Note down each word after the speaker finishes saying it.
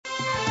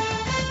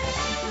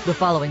The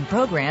following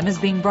program is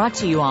being brought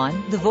to you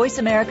on the Voice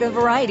America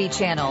Variety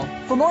Channel.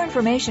 For more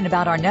information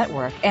about our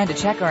network and to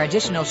check our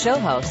additional show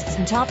hosts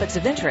and topics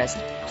of interest,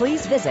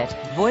 please visit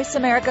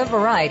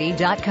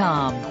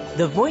voiceamericavariety.com.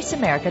 The Voice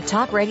America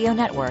Talk Radio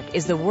Network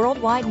is the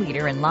worldwide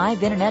leader in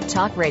live Internet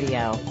talk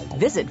radio.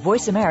 Visit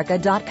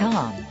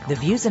voiceamerica.com. The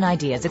views and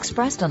ideas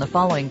expressed on the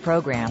following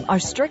program are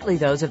strictly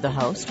those of the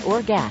host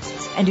or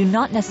guests and do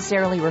not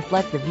necessarily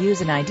reflect the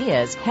views and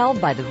ideas held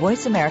by the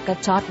Voice America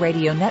Talk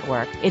Radio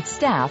Network, its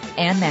staff,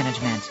 and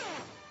management.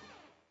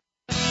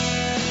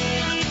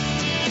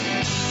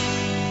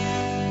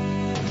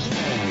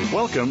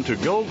 Welcome to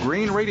Go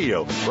Green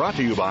Radio, brought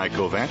to you by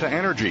Covanta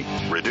Energy.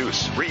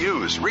 Reduce,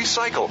 reuse,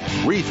 recycle.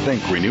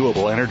 Rethink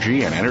renewable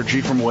energy and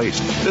energy from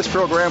waste. This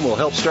program will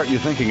help start you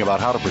thinking about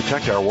how to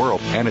protect our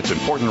world and its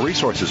important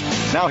resources.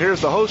 Now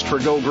here's the host for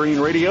Go Green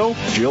Radio,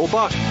 Jill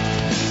Buck.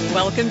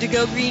 Welcome to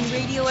Go Green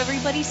Radio,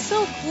 everybody.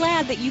 So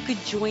glad that you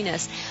could join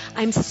us.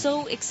 I'm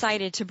so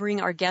excited to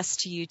bring our guest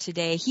to you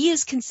today. He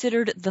is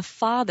considered the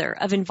father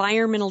of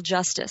environmental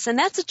justice, and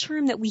that's a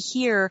term that we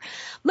hear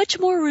much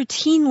more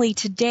routinely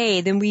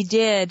today than we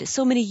did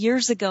so many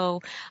years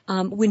ago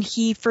when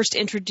he first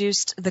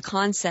introduced the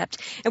concept.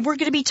 And we're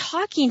going to be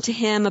talking to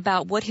him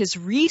about what his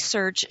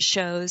research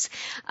shows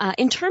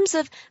in terms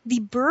of the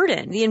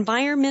burden, the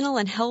environmental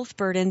and health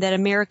burden that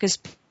America's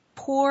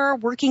poor,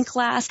 working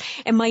class,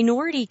 and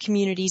minority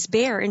communities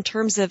bear in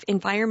terms of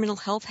environmental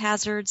health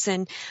hazards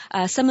and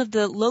some of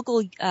the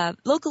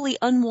locally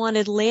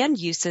unwanted land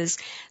uses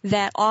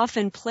that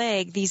often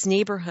plague these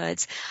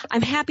neighborhoods.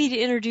 I'm happy to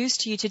introduce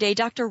to you today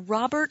Dr.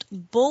 Robert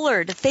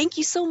Bullard. Thank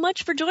you so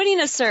much for joining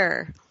us,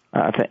 sir.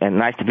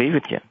 Nice to be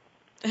with you.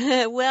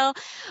 Well,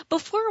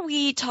 before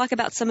we talk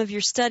about some of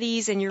your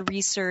studies and your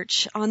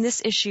research on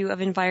this issue of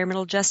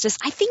environmental justice,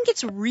 I think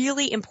it's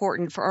really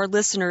important for our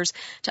listeners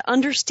to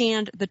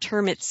understand the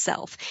term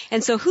itself.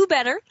 And so who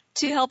better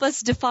to help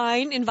us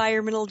define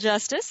environmental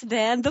justice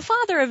than the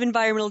father of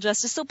environmental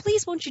justice? So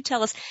please, won't you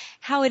tell us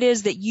how it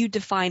is that you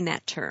define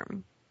that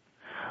term?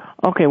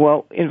 Okay,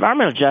 well,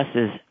 environmental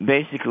justice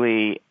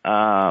basically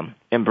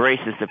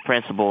embraces the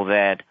principle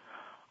that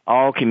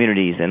all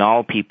communities and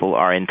all people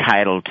are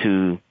entitled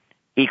to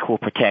equal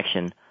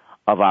protection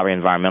of our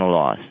environmental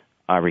laws,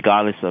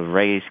 regardless of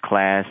race,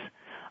 class,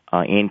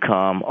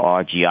 income,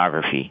 or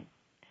geography.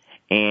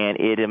 And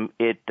it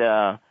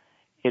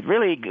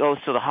really goes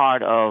to the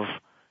heart of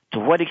to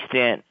what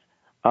extent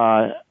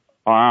are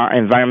our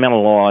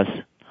environmental laws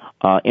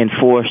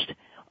enforced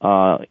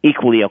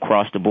equally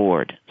across the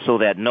board, so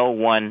that no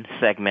one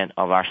segment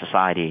of our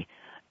society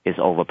is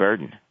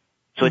overburdened.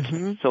 So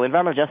so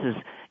environmental justice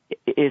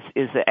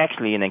is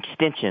actually an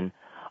extension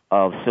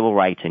of civil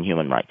rights and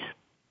human rights.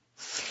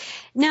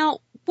 Now,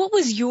 what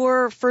was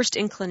your first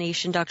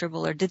inclination, Dr.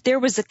 Bullard, that there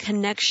was a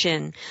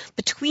connection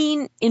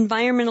between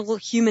environmental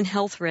human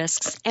health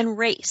risks and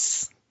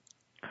race?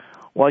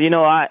 Well,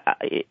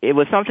 it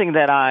was something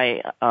that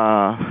I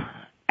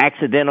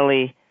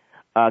accidentally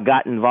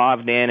got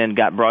involved in and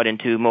got brought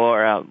into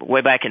more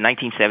way back in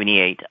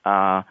 1978.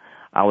 I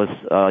was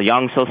a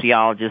young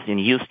sociologist in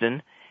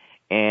Houston,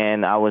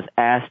 and I was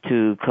asked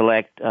to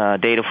collect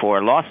data for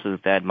a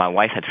lawsuit that my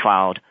wife had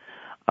filed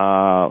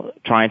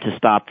trying to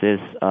stop this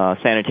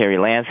sanitary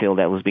landfill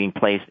that was being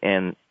placed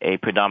in a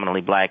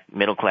predominantly black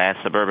middle-class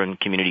suburban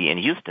community in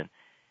Houston.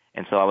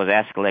 And so I was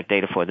asked to collect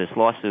data for this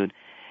lawsuit.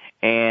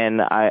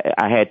 And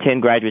I had 10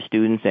 graduate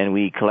students, and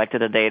we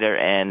collected the data.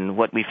 And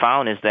what we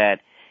found is that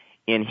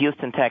in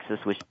Houston, Texas,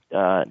 which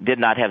did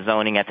not have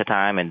zoning at the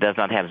time and does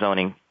not have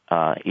zoning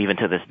even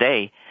to this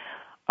day,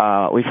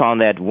 we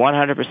found that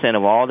 100%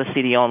 of all the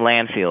city-owned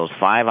landfills,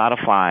 5 out of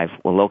 5,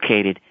 were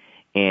located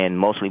in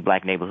mostly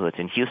black neighborhoods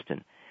in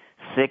Houston.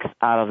 6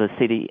 out of the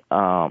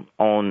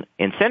city-owned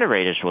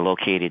incinerators were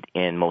located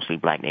in mostly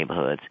black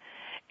neighborhoods.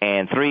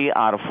 And 3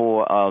 out of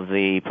 4 of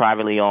the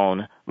privately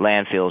owned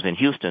landfills in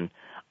Houston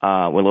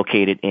were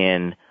located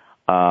in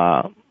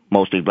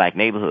mostly black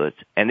neighborhoods.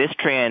 And this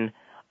trend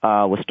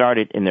was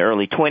started in the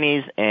early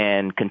 20s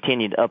and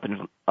continued up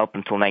until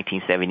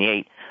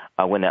 1978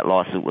 when that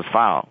lawsuit was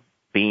filed.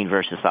 Bean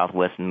versus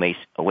Southwestern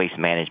Waste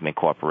Management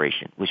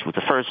Corporation, which was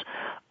the first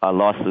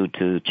lawsuit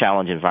to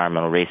challenge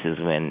environmental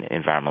racism and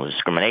environmental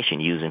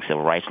discrimination using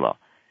civil rights law.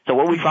 So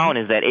what we found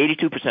is that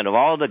 82% of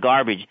all the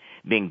garbage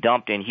being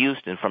dumped in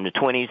Houston from the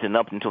 20s and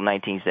up until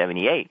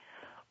 1978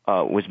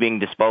 was being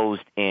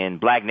disposed in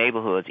black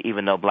neighborhoods,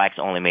 even though blacks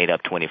only made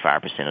up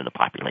 25% of the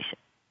population.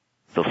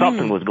 So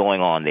something was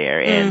going on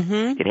there,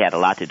 and it had a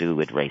lot to do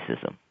with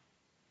racism.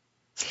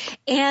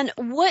 And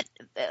what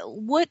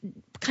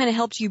kind of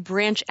helped you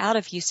branch out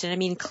of Houston? I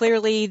mean,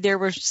 clearly there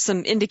were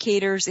some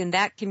indicators in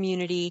that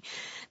community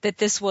that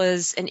this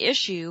was an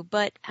issue,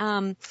 but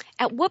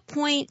at what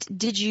point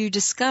did you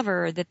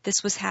discover that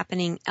this was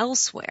happening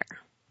elsewhere?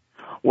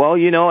 Well,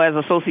 as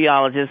a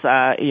sociologist,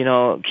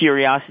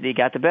 curiosity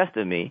got the best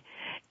of me.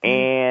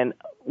 And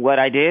what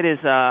I did is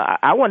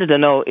I wanted to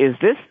know, is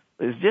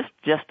this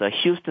just a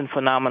Houston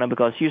phenomenon?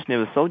 Because Houston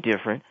was so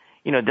different.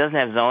 It doesn't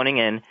have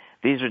zoning, and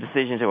these are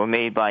decisions that were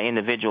made by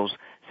individuals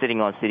sitting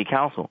on city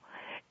council.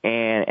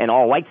 and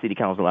all-white city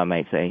council, I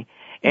might say.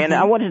 And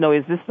I wanted to know,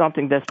 is this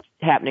something that's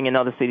happening in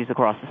other cities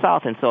across the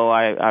South? And so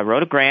I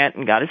wrote a grant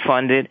and got it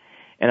funded,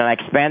 and I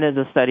expanded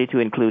the study to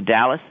include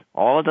Dallas.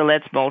 All of the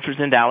lead smelters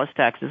in Dallas,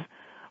 Texas,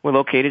 were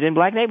located in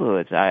black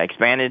neighborhoods. I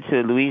expanded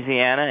to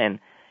Louisiana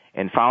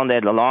and found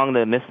that along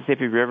the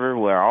Mississippi River,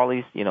 where all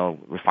these,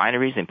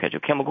 refineries and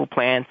petrochemical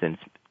plants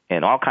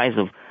and all kinds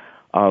of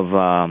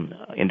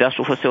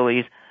industrial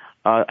facilities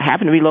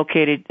happen to be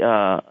located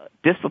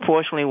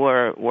disproportionately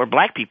where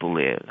black people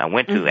live. I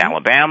went to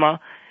Alabama,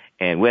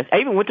 and I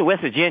even went to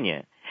West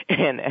Virginia,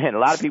 and a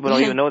lot of people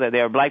don't even know that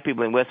there are black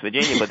people in West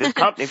Virginia, but this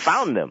company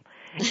found them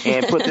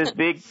and put this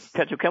big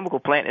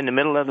petrochemical plant in the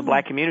middle of the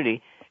black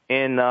community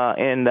in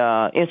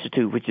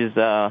Institute, which is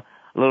a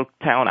little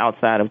town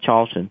outside of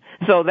Charleston.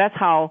 So that's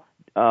how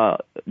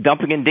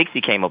Dumping in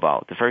Dixie came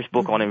about, the first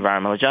book on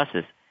environmental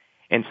justice.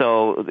 And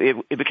so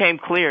it became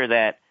clear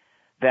that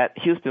the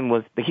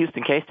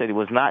Houston case study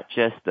was not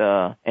just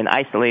an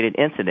isolated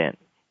incident,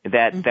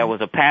 that there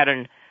was a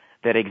pattern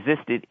that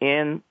existed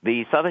in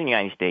the southern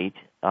United States,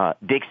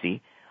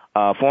 Dixie,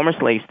 former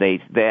slave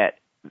states, that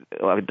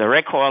a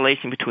direct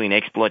correlation between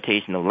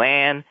exploitation of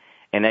land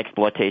and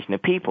exploitation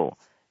of people.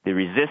 The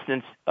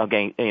resistance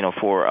against,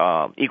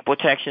 for equal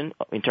protection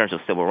in terms of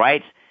civil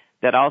rights,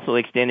 that also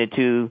extended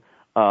to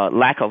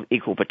lack of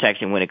equal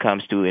protection when it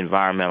comes to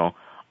environmental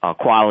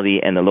quality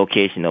and the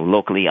location of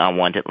locally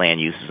unwanted land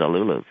uses or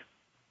LULUs.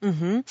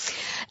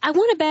 I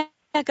want to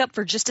back up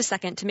for just a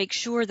second to make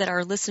sure that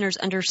our listeners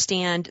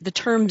understand the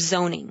term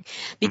zoning,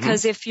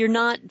 because if you're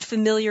not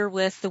familiar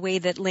with the way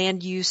that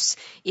land use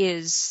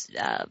is,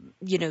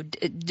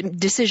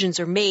 decisions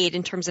are made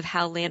in terms of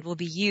how land will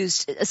be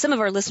used, some of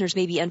our listeners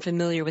may be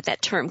unfamiliar with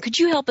that term. Could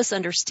you help us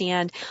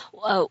understand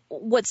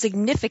what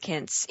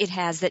significance it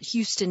has that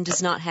Houston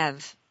does not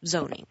have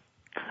zoning?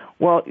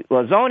 Well,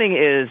 zoning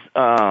is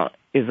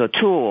a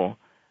tool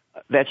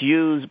that's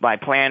used by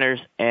planners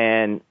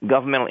and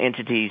governmental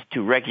entities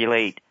to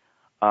regulate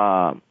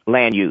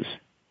land use.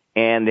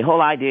 And the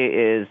whole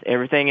idea is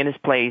everything in its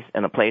place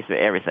and a place for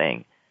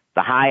everything.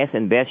 The highest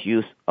and best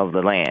use of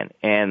the land.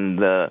 And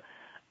the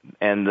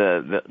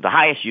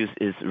highest use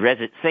is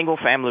single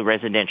family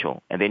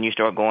residential. And then you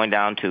start going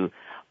down to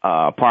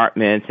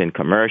apartments and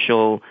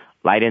commercial,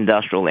 light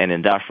industrial and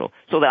industrial.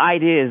 So the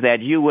idea is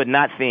that you would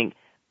not think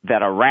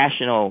that a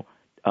rational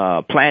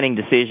planning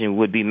decision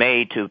would be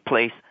made to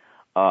place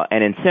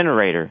an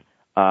incinerator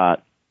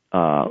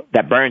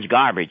that burns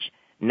garbage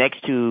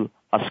next to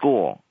a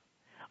school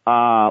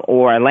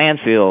or a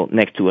landfill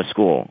next to a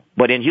school.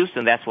 But in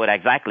Houston, that's what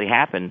exactly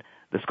happened.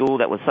 The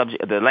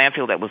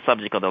landfill that was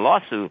subject of the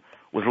lawsuit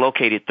was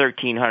located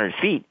 1,300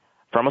 feet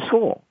from a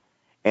school,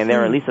 and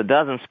there are at least a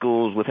dozen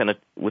schools within a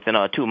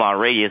 2-mile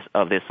radius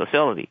of this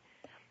facility.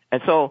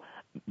 And so,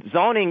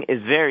 zoning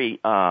is very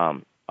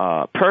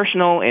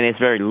personal and it's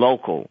very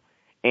local.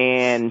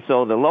 And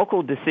so the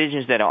local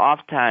decisions that are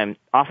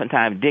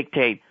oftentimes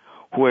dictate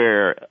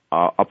where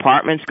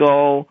apartments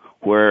go,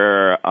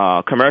 where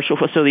commercial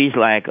facilities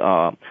like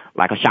a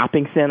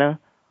shopping center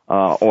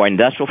or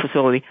industrial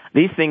facility,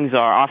 these things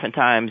are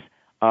oftentimes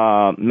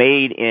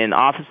made in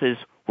offices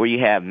where you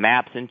have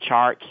maps and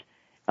charts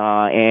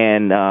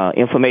and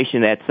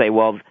information that say,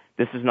 well,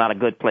 this is not a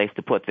good place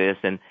to put this,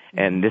 and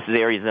this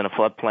area is in a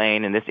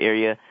floodplain, and this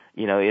area,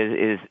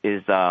 is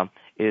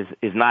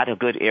not a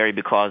good area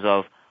because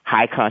of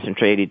high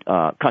concentration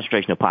of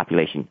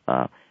population.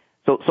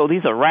 So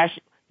these are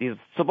these are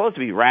supposed to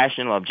be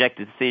rational,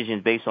 objective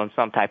decisions based on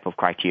some type of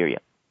criteria.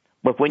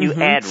 But when you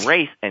add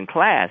race and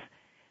class,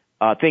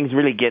 things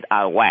really get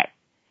out of whack,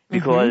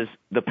 because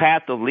the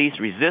path of least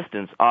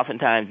resistance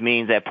oftentimes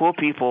means that poor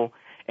people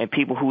and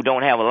people who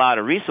don't have a lot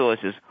of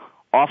resources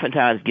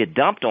oftentimes get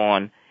dumped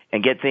on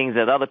and get things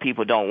that other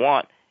people don't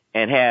want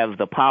and have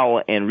the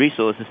power and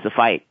resources to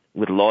fight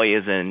with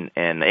lawyers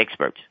and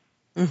experts.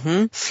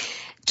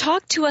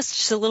 Talk to us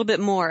just a little bit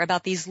more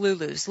about these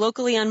LULUs,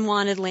 locally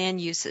unwanted land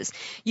uses.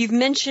 You've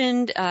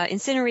mentioned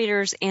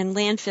incinerators and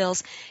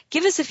landfills.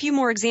 Give us a few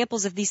more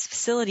examples of these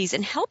facilities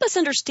and help us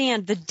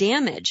understand the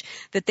damage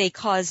that they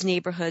cause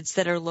neighborhoods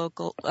that are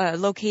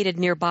located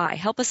nearby.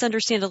 Help us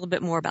understand a little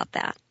bit more about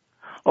that.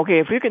 Okay,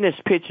 if you can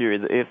just picture,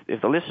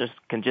 if the listeners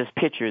can just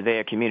picture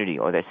their community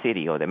or their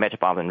city or their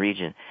metropolitan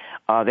region,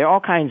 there are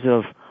all kinds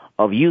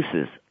of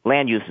uses,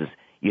 land uses.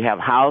 You have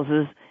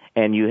houses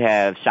and you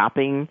have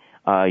shopping.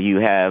 You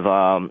have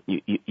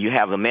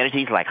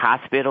amenities like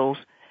hospitals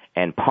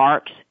and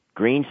parks,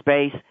 green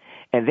space,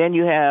 and then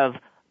you have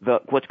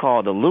what's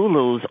called the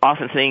LULUs,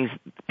 often things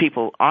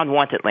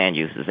unwanted land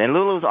uses, and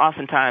LULUs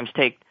oftentimes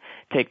take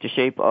the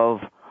shape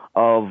of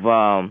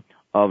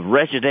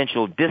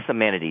residential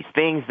disamenities,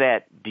 things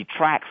that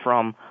detract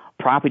from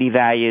property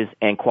values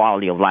and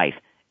quality of life,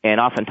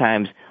 and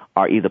oftentimes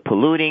are either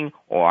polluting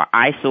or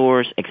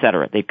eyesores,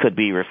 etc. They could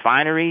be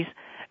refineries.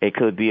 It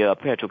could be a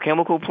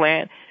petrochemical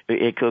plant.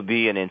 It could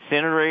be an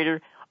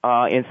incinerator.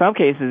 In some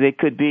cases, it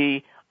could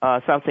be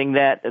something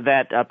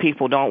that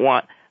people don't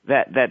want,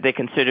 that they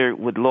consider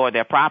would lower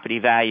their property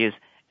values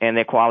and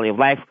their quality of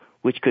life,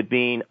 which could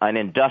be an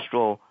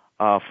industrial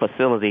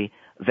facility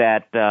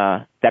that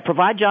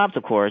provide jobs,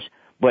 of course,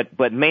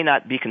 but may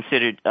not be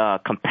considered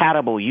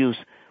compatible use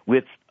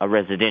with a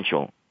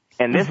residential.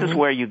 And this is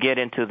where you get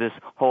into this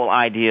whole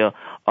idea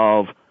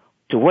of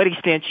to what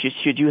extent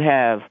should you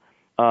have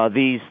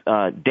these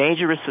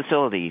dangerous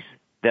facilities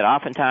that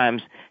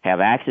oftentimes have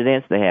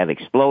accidents, they have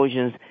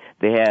explosions,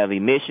 they have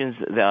emissions,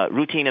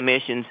 routine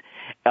emissions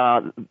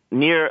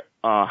near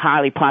a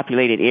highly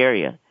populated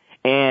area.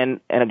 And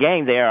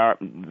again,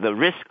 the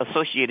risks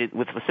associated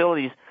with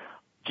facilities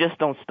just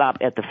don't stop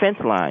at the fence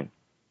line.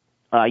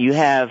 You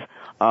have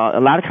a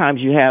lot of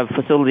times you have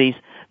facilities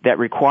that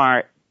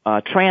require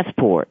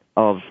transport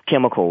of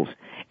chemicals,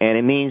 and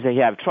it means that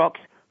you have trucks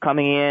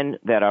coming in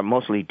that are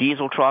mostly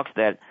diesel trucks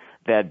that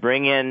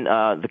bring in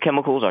the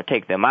chemicals or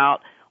take them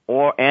out,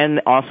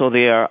 and also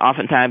there are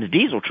oftentimes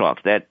diesel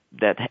trucks that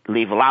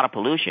leave a lot of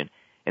pollution.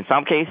 In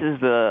some cases,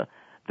 the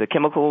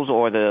chemicals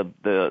or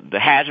the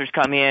hazards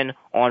come in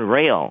on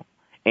rail,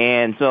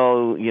 and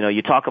so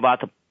you talk about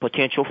the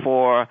potential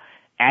for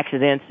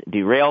accidents,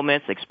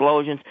 derailments,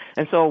 explosions,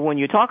 and so when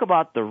you talk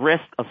about the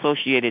risk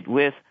associated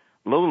with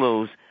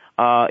LULUs,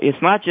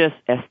 it's not just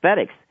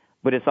aesthetics,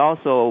 but it's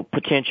also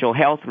potential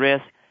health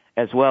risk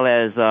as well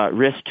as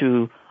risk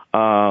to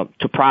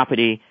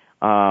property,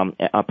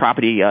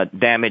 property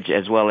damage,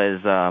 as well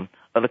as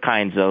other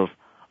kinds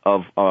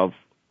of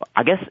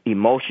I guess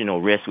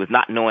emotional risk with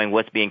not knowing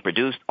what's being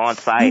produced on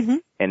site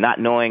and not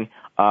knowing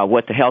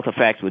what the health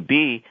effects would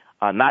be,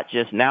 not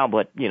just now,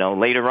 but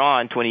later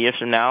on, 20 years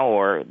from now,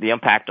 or the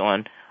impact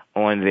on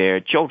their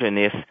children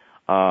if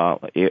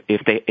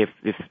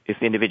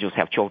individuals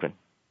have children.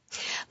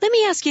 Let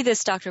me ask you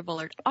this, Dr.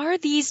 Bullard. Are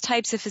these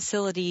types of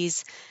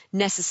facilities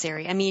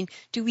necessary? I mean,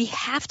 do we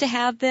have to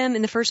have them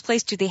in the first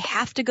place? Do they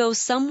have to go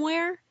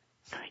somewhere?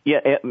 Yeah,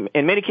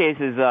 in many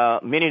cases,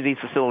 many of these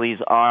facilities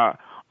are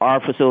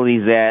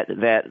facilities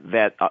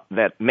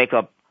that make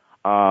up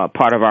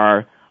part of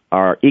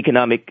our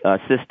economic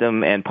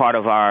system and part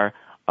of our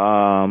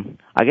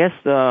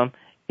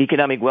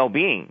economic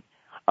well-being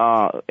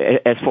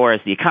as far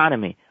as the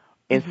economy.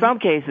 In some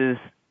cases,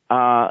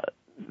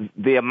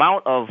 the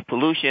amount of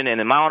pollution and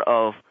the amount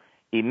of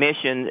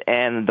emissions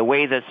and the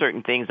way that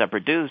certain things are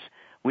produced,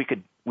 we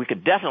could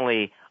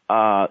definitely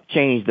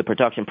change the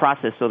production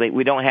process so that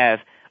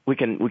we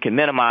can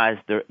minimize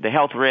the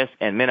health risk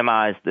and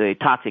minimize the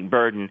toxic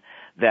burden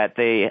that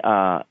they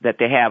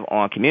have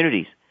on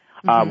communities.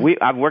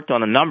 I've worked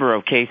on a number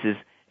of cases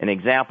and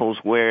examples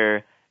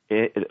where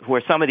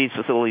some of these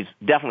facilities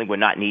definitely were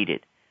not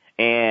needed,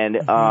 and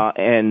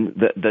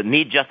the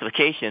need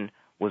justification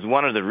was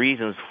one of the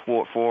reasons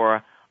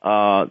for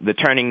the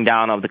turning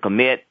down of the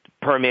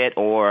permit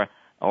or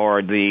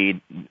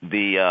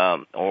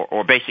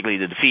basically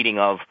the defeating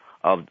of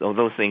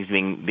those things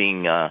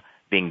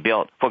being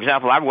built. For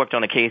example, I've worked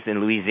on a case in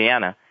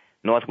Louisiana,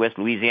 Northwest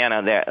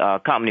Louisiana, that a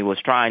company was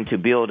trying to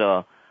build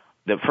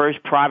the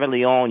first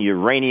privately owned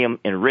uranium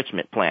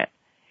enrichment plant,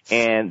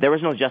 and there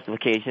was no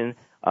justification.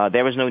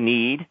 There was no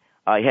need.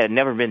 It had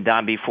never been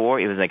done before.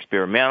 It was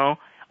experimental,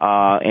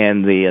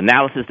 and the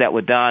analysis that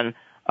was done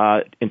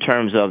in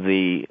terms of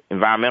the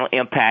environmental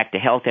impact, the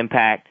health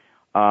impact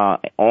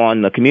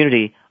on the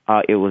community,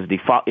 it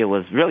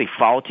was really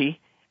faulty,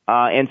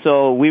 and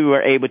so we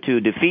were able to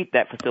defeat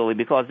that facility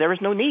because there was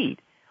no need.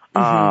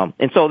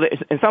 And so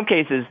in some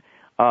cases,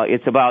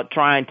 it's about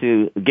trying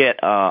to get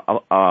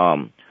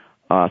some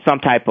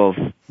type of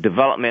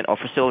development or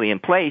facility in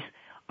place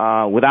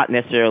without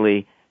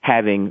necessarily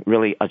having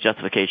really a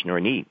justification or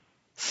a need.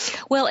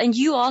 Well, and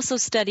you also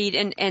studied,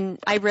 and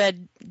I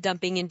read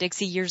Dumping in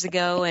Dixie years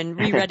ago and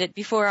reread it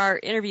before our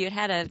interview. It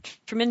had a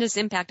tremendous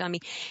impact on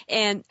me.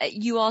 And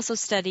you also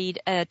studied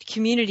a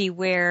community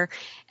where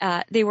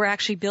they were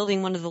actually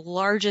building one of the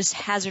largest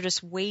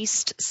hazardous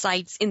waste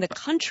sites in the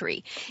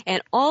country.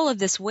 And all of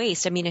this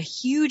waste, I mean, a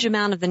huge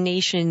amount of the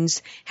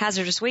nation's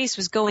hazardous waste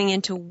was going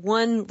into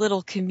one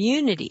little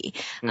community.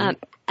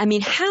 I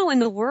mean, how in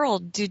the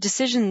world do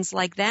decisions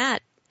like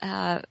that,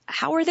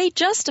 how are they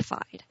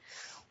justified?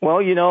 Well,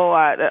 when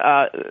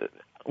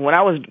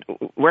I was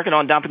working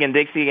on Dumping in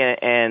Dixie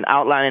and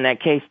outlining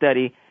that case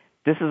study,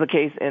 this is a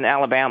case in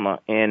Alabama,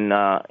 in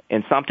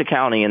Sumter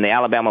County in the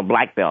Alabama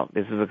Black Belt.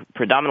 This is a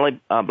predominantly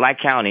black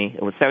county.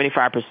 It was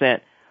 75%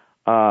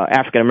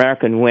 African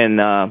American when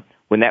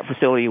that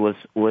facility was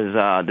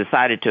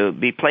decided to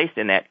be placed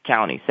in that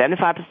county.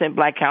 75%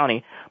 black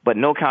county, but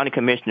no county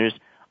commissioners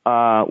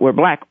were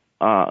black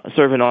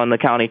serving on the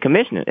county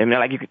commission. I mean,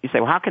 like you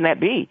say, well, how can that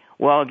be?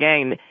 Well,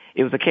 again,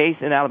 it was a case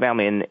in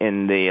Alabama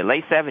in the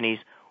late 70s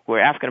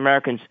where African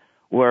Americans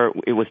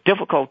it was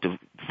difficult to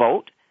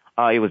vote.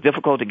 It was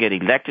difficult to get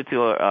elected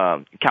to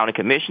a county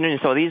commissioner. And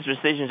so these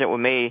decisions that were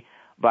made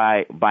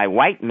by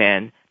white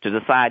men to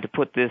decide to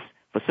put this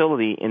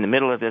facility in the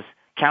middle of this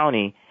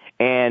county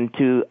and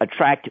to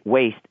attract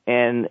waste.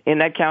 And in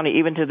that county,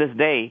 even to this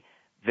day,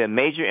 the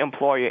major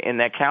employer in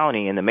that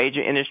county and the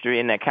major industry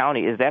in that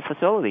county is that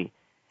facility.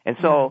 And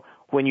so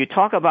when you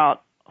talk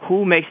about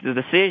who makes the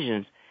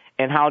decisions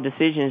and how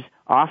decisions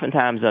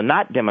oftentimes are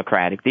not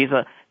democratic,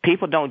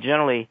 people don't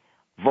generally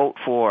vote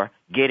for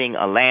getting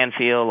a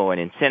landfill or an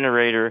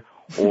incinerator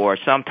or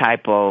some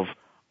type of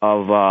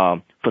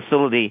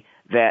facility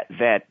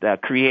that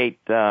create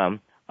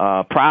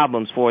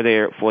problems for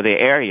their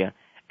area.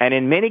 And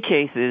in many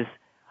cases,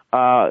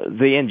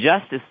 the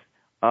injustice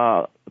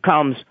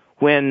comes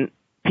when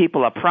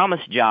people are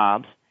promised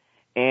jobs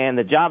and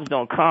the jobs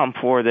don't come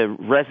for the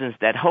residents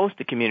that host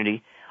the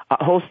community,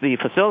 host the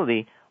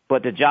facility,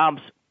 but the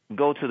jobs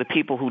go to the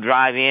people who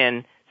drive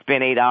in,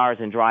 spend 8 hours,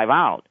 and drive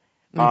out.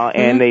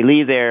 And they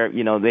leave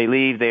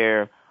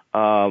their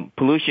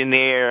pollution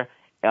there,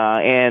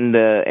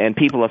 and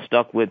people are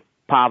stuck with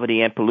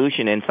poverty and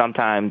pollution, and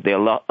sometimes they're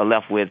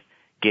left with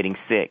getting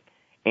sick.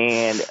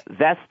 And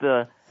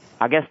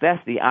I guess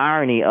that's the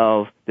irony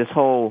of this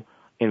whole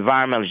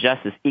environmental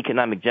justice,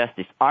 economic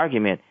justice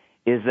argument,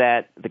 is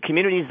that the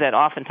communities that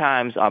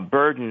oftentimes are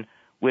burdened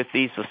with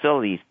these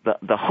facilities,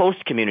 the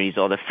host communities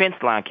or the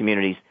fence line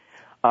communities,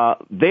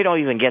 they don't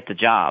even get the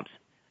jobs.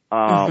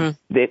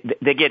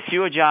 They get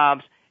fewer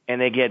jobs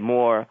and they get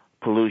more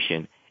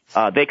pollution.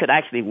 They could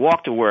actually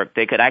walk to work.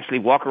 They could actually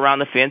walk around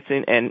the fence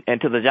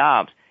and to the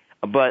jobs.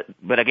 But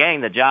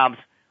again, the jobs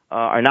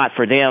are not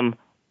for them.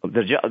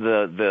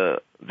 The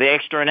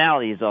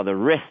externalities or the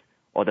risks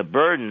or the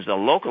burdens are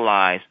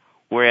localized,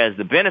 whereas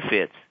the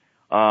benefits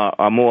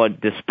are more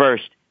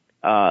dispersed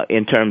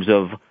in terms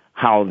of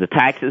how the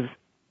taxes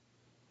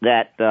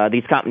that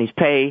these companies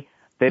pay.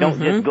 They don't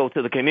just go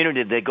to the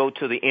community; they go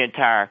to the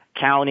entire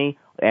county,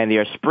 and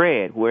they're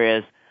spread.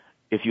 Whereas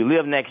if you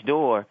live next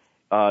door,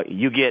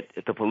 you get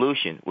the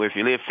pollution. Where if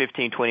you live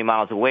 15, 20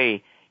 miles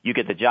away, you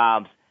get the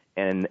jobs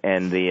and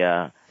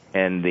the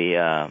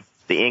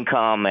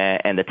income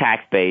and the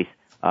tax base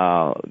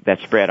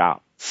that's spread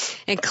out.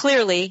 And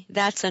clearly,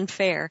 that's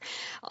unfair.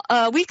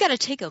 We've got to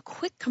take a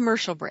quick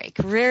commercial break,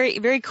 very,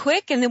 very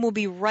quick, and then we'll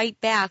be right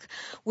back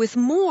with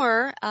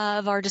more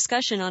of our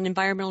discussion on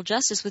environmental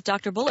justice with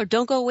Dr. Bullard.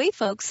 Don't go away,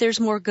 folks.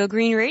 There's more Go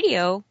Green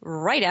Radio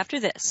right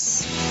after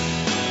this.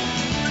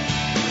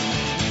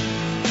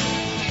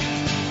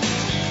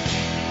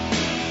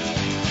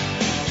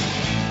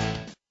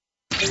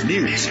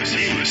 News,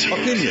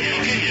 opinion,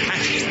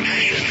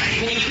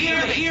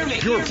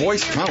 your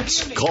voice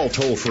counts. Call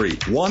toll free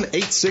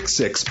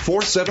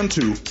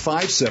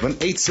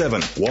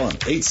 1-866-472-5787.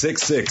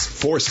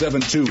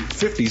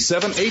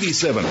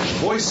 1-866-472-5787.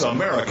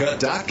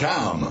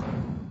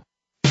 VoiceAmerica.com.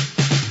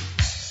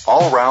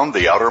 All round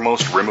the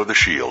outermost rim of the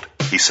shield,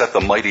 he set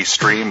the mighty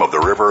stream of the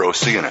river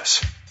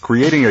Oceanus,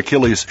 creating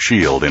Achilles'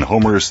 shield in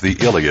Homer's The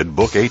Iliad,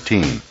 Book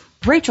 18.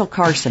 Rachel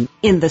Carson,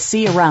 in The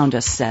Sea Around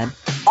Us, said,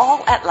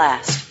 "All at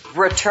last,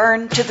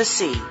 return to the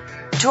sea,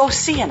 to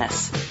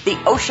Oceanus, the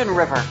ocean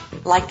river,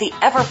 like the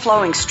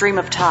ever-flowing stream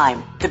of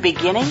time, the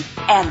beginning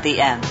and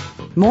the end."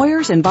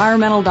 Moyer's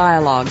Environmental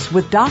Dialogues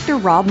with Dr.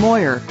 Rob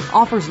Moyer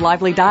offers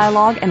lively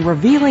dialogue and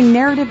revealing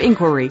narrative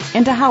inquiry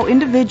into how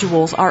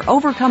individuals are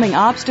overcoming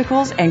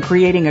obstacles and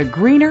creating a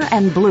greener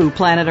and blue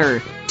planet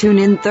Earth. Tune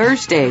in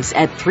Thursdays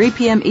at 3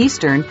 p.m.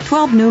 Eastern,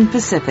 12 noon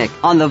Pacific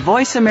on the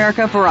Voice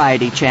America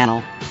Variety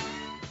Channel.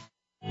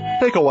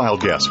 Take a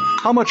wild guess.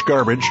 How much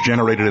garbage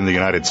generated in the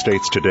United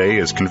States today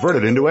is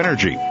converted into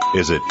energy?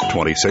 Is it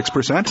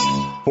 26%,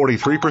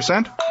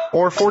 43%,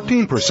 or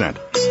 14%?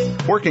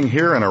 Working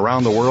here and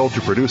around the world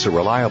to produce a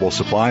reliable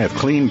supply of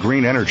clean,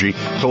 green energy,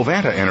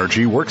 Covanta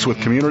Energy works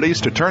with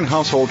communities to turn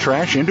household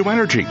trash into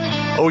energy.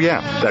 Oh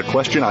yeah, that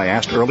question I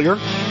asked earlier?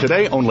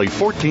 Today, only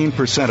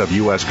 14% of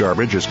U.S.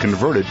 garbage is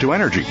converted to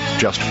energy.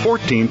 Just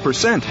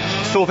 14%.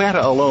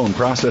 Covanta alone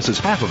processes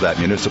half of that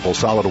municipal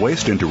solid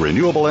waste into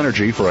renewable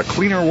energy for a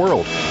cleaner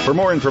world. For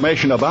more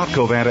information about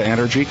Covanta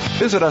Energy,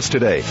 visit us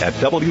today at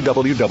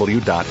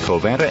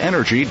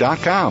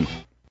www.covantaenergy.com.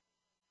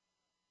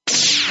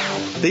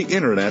 The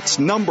Internet's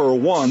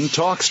 #1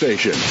 talk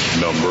station.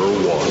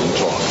 #1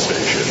 talk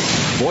station.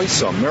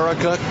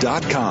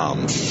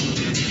 VoiceAmerica.com.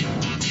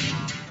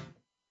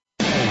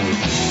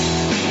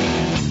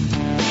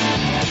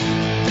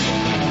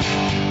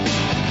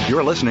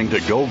 You're listening to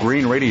Go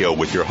Green Radio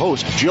with your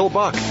host, Jill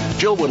Buck.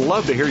 Jill would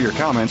love to hear your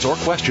comments or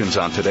questions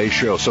on today's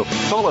show, so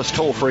call us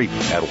toll-free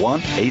at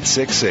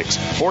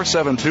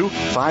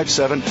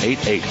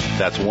 1-866-472-5788.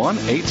 That's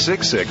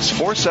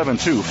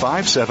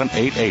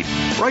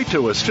 1-866-472-5788. Write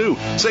to us, too.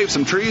 Save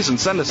some trees and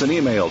send us an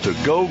email to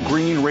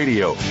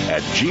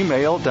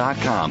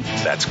gogreenradio@gmail.com.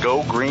 That's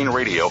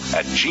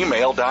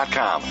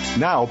gogreenradio@gmail.com.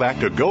 Now back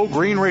to Go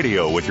Green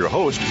Radio with your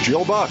host,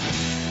 Jill Buck.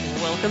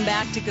 Welcome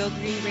back to Go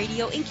Green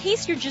Radio. In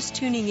case you're just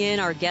tuning in,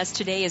 our guest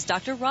today is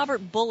Dr. Robert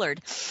Bullard,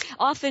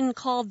 often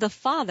called the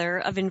father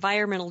of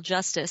environmental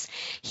justice.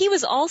 He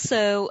was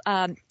also,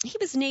 he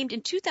was named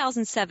in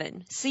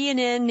 2007.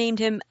 CNN named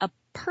him a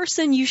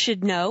person you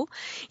should know.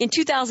 In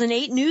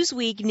 2008,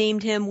 Newsweek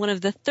named him one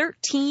of the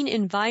 13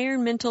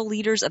 environmental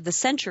leaders of the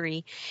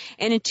century.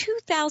 And in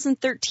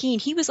 2013,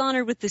 he was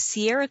honored with the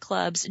Sierra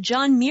Club's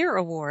John Muir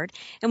Award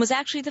and was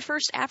actually the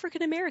first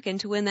African American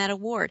to win that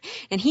award.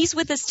 And he's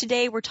with us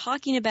today. We're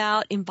talking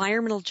about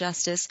environmental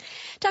justice.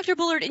 Dr.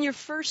 Bullard, in your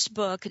first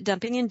book,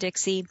 Dumping in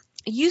Dixie,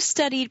 you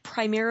studied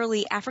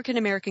primarily African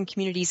American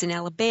communities in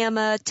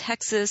Alabama,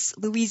 Texas,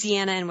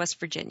 Louisiana, and West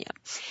Virginia.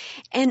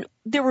 And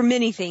there were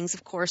many things,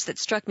 of course, that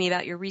struck me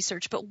about your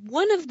research, but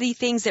one of the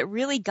things that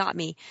really got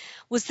me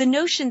was the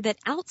notion that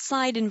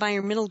outside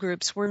environmental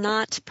groups were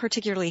not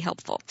particularly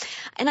helpful.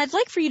 And I'd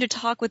like for you to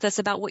talk with us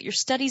about what your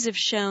studies have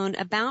shown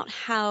about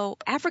how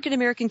African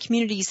American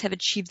communities have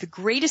achieved the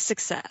greatest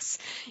success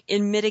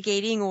in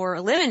mitigating or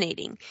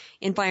eliminating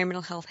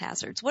environmental health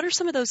hazards. What are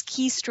some of those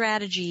key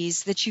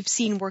strategies that you've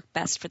seen work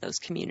best for those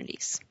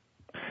communities?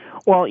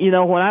 Well,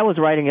 when I was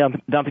writing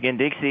Dumping in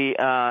Dixie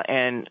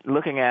and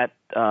looking at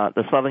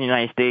the southern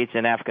United States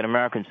and African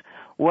Americans,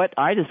 what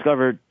I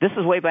discovered, this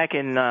is way back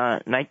in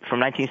from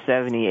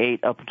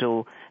 1978 up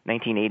until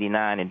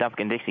 1989, and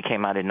Dumping in Dixie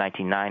came out in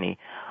 1990.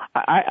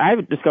 I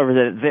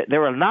discovered that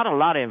there were not a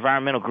lot of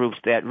environmental groups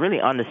that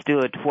really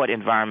understood what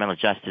environmental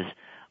justice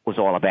was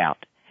all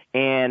about,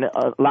 and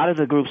a lot of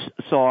the groups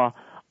saw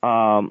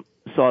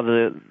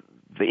the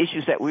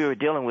issues that we were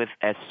dealing with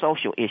as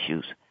social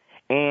issues,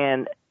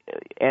 and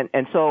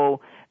so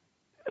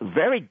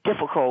very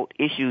difficult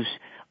issues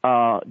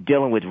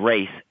dealing with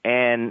race.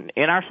 And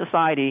in our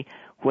society,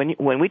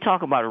 when we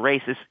talk about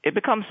race, it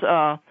becomes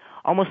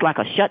almost like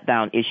a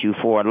shutdown issue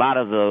for a lot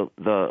of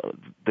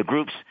the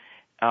groups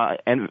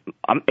and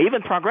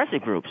even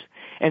progressive groups.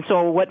 And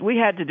so what we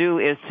had to do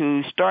is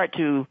to start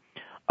to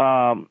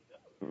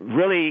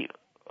really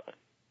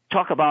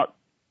talk about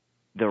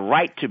the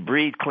right to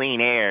breathe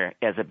clean air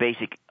as a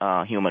basic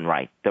human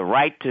right, the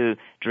right to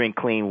drink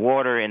clean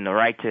water, and the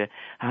right to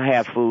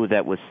have food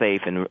that was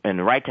safe, and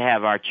the right to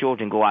have our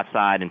children go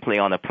outside and play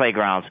on the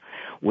playgrounds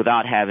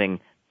without having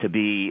to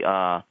be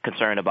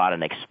concerned about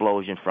an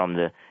explosion from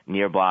the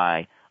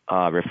nearby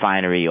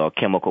refinery or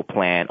chemical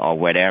plant or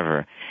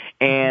whatever.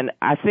 And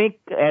I think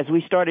as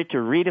we started to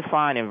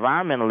redefine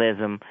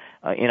environmentalism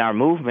in our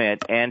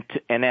movement, and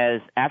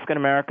as African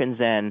Americans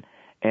and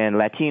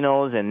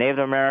Latinos and Native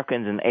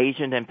Americans and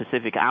Asian and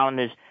Pacific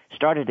Islanders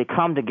started to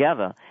come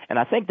together. And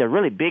I think the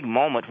really big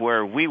moment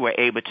where we were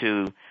able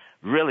to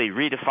really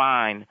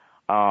redefine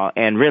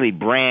and really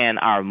brand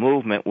our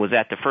movement was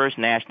at the first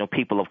National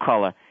People of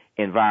Color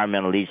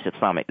Environmental Leadership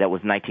Summit. That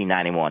was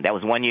 1991. That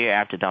was 1 year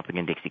after Dumping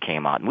in Dixie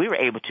came out. And we were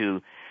able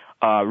to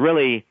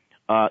really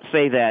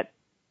say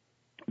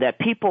that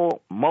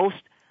people most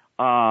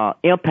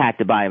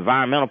impacted by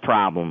environmental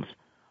problems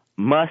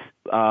must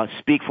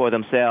speak for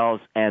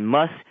themselves and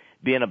must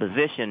be in a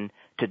position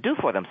to do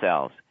for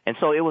themselves. And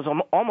so it was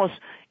almost,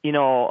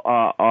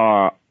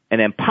 an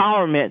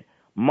empowerment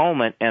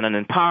moment and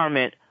an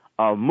empowerment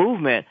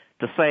movement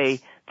to say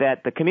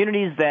that the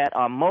communities that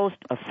are most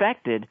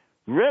affected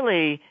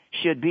really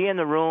should be in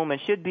the room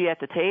and should be at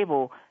the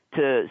table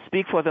to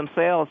speak for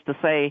themselves, to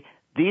say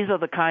these are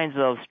the kinds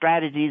of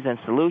strategies and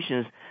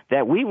solutions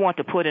that we want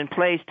to put in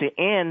place to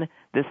end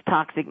this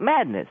toxic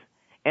madness.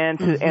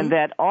 And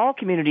that all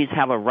communities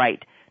have a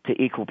right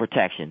to equal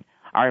protection.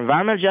 Our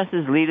environmental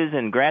justice leaders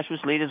and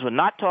grassroots leaders were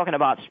not talking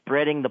about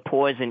spreading the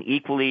poison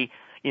equally,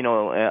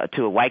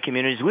 to white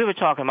communities. We were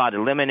talking about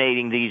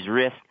eliminating these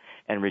risks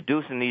and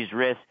reducing these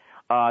risks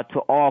to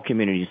all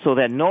communities, so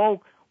that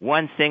no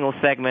one single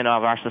segment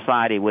of our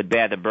society would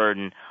bear the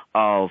burden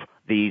of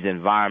these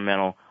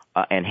environmental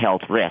and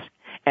health risks.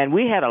 And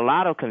we had a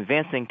lot of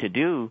convincing to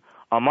do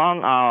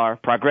among our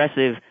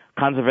progressive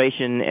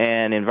conservation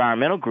and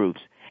environmental groups.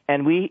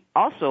 And we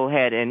also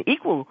had an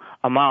equal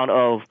amount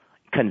of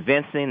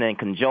convincing and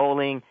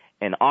cajoling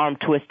and arm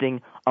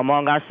twisting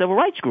among our civil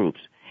rights groups.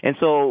 And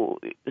so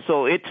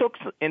it took,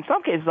 in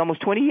some cases,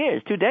 almost 20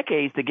 years, 2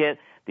 decades, to get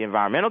the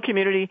environmental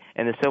community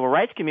and the civil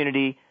rights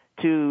community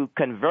to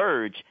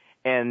converge.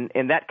 And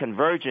in that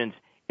convergence,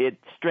 it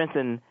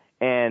strengthened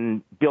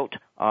and built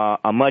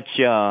a much,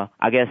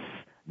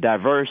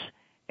 diverse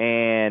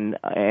and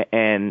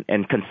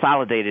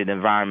consolidated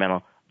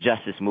environmental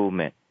justice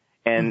movement.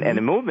 And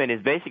the movement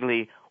is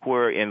basically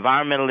where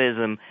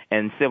environmentalism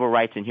and civil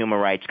rights and human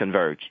rights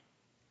converge.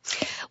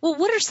 Well,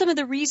 what are some of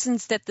the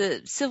reasons that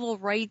the civil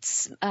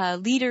rights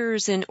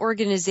leaders and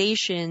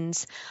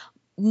organizations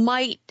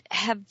might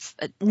have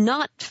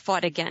not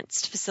fought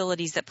against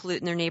facilities that pollute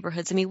in their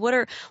neighborhoods? I mean,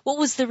 what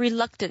was the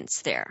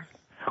reluctance there?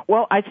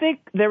 Well, I think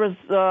there was,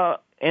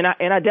 and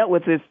I dealt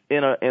with this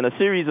in a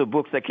series of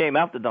books that came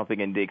after Dumping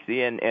in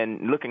Dixie,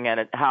 and looking at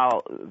it,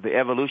 how the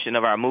evolution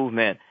of our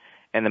movement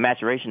and the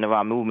maturation of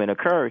our movement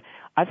occurred.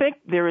 I think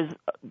there is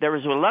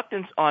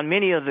reluctance on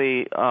many of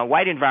the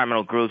white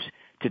environmental groups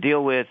to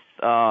deal with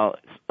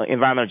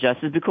environmental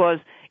justice, because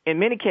in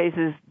many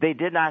cases they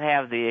did not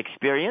have the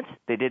experience,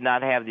 they did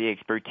not have the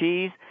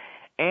expertise,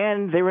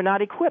 and they were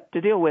not equipped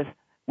to deal with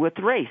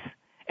race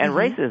and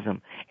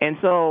racism. And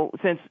so,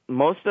 since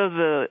most of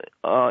the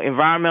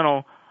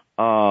environmental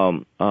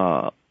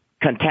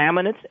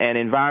contaminants and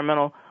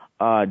environmental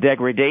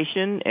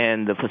degradation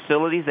and the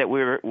facilities that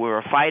we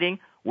were fighting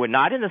were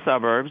not in the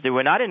suburbs, they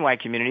were not in white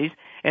communities,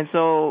 and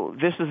so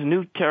this is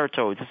new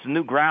territory, this is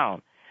new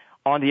ground.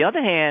 On the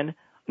other hand,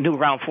 new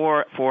ground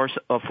for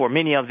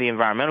many of the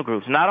environmental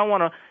groups. And I don't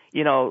want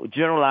to,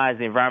 generalize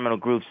the environmental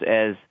groups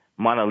as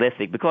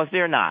monolithic, because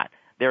they're not.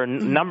 There are a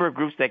number of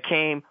groups that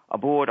came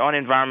aboard on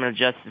environmental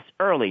justice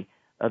early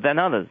than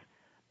others.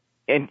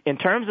 In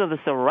terms of the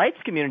civil rights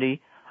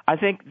community, I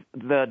think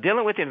the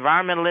dealing with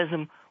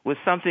environmentalism was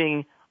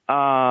something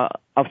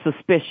of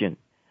suspicion,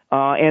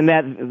 and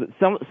that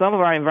some of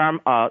our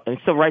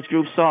civil rights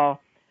groups saw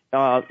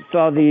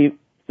the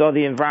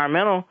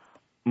environmental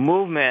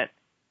movement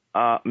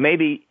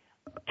maybe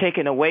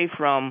taken away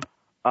from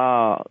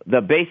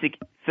the basic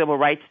civil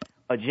rights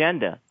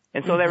agenda,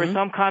 and so there was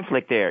some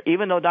conflict there.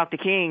 Even though Dr.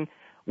 King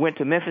went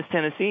to Memphis,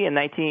 Tennessee in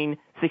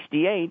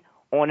 1968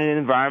 on an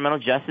environmental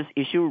justice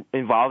issue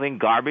involving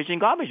garbage and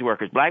garbage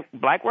workers,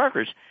 black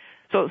workers.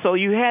 So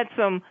you had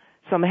some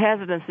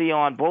hesitancy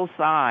on both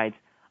sides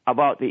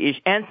about the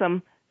issue, and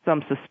some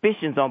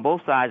suspicions on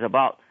both sides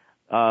about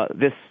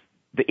the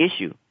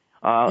issue.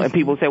 And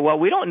people say, well,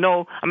 we don't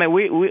know. I mean,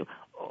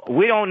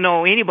 we don't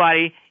know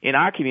anybody in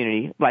our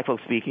community, black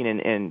folks speaking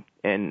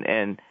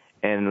and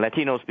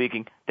Latino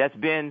speaking, that's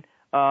been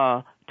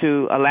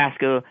to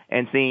Alaska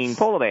and seen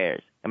polar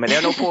bears. I mean, there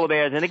are no polar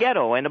bears in the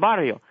ghetto and the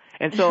barrio.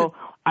 And so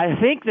I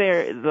think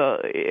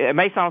it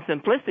may sound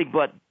simplistic,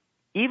 but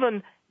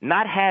even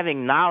not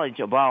having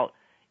knowledge about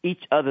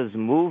each other's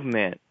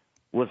movement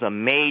was a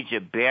major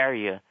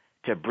barrier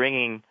to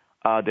bringing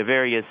the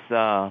various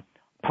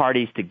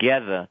parties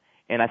together.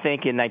 And I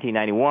think in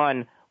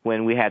 1991,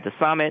 when we had the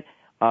summit,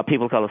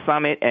 People of Color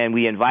Summit, and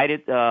we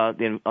invited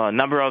a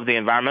number of the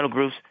environmental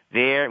groups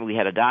there, and we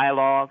had a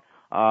dialogue.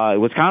 It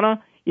was kind of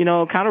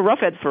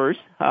rough at first,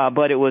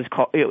 but it was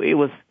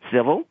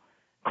civil,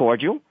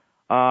 cordial.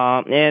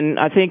 And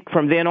I think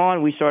from then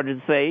on, we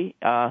started to say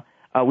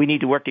we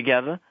need to work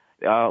together.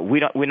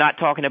 We're not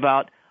talking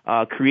about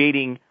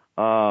creating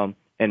and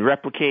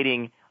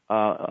replicating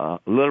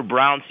little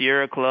brown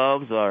Sierra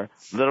clubs or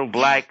little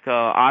black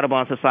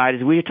Audubon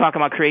societies. We're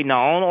talking about creating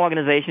our own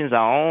organizations,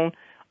 our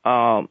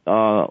own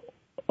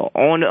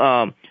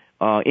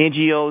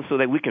NGOs, so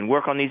that we can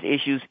work on these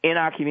issues in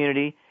our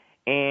community.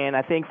 And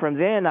I think from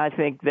then,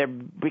 there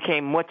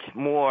became much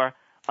more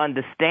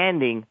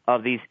understanding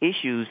of these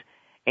issues,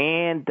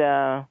 and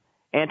to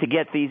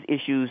get these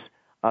issues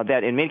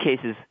that in many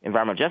cases,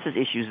 environmental justice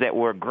issues that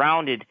were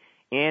grounded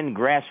in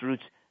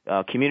grassroots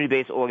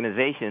community-based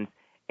organizations,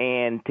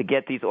 and to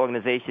get these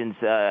organizations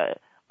to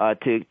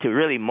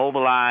really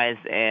mobilize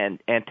and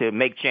to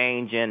make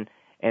change. And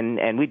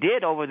we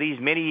did over these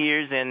many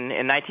years. In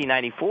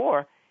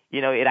 1994,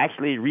 it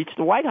actually reached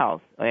the White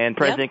House, and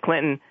President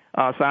Clinton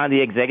signed the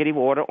executive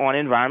order on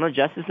environmental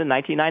justice in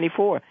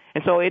 1994.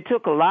 And so it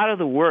took a lot of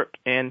the work,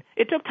 and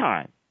it took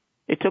time.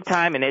 It took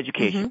time and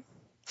education.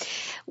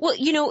 Well,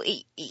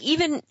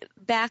 even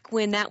back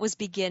when that was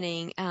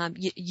beginning,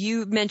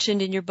 you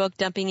mentioned in your book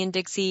Dumping in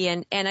Dixie,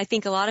 and I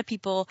think a lot of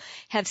people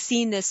have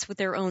seen this with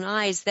their own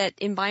eyes, that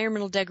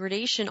environmental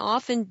degradation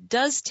often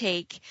does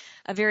take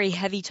a very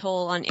heavy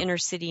toll on inner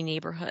city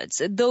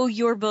neighborhoods. Though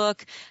your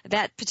book,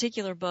 that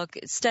particular book,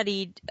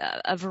 studied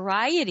a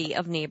variety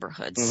of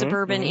neighborhoods,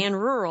 suburban and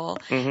rural,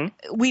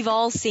 we've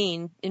all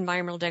seen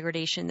environmental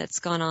degradation that's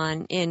gone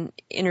on in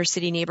inner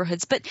city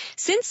neighborhoods. But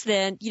since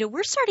then,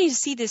 we're starting to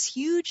see this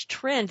huge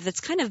trend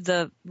that's kind of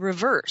the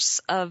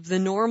reverse of the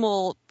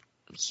normal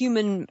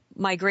human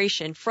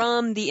migration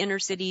from the inner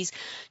cities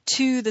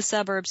to the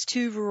suburbs,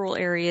 to rural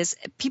areas.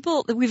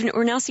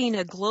 We're now seeing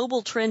a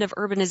global trend of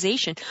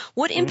urbanization.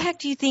 What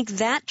impact do you think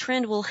that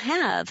trend will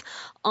have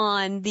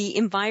on the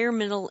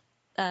environmental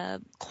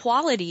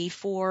quality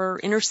for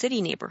inner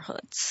city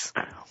neighborhoods?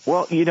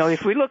 Well,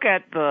 if we look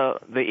at the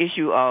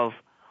issue of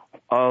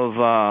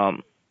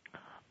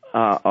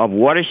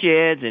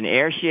watersheds and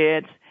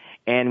airsheds,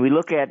 and we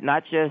look at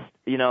not just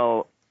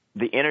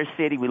the inner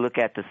city, we look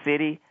at the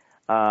city,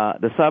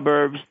 the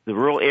suburbs, the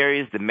rural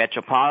areas, the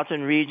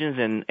metropolitan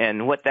regions,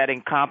 and what that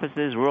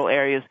encompasses, rural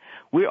areas,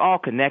 we're all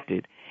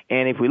connected.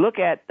 And if we look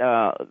at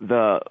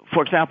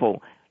for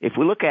example, if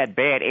we look at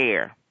bad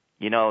air,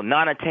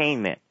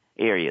 non-attainment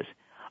areas,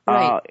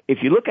 right.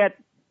 If you look at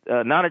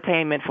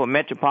non-attainment for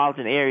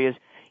metropolitan areas,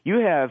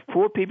 you have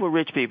poor people,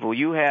 rich people,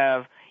 you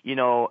have,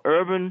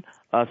 urban,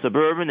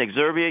 suburban,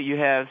 exurban, you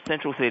have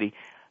central city.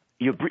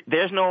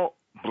 There's no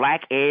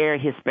black air,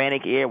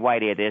 Hispanic air,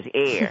 white air. There's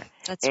air.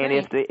 That's and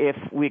right. if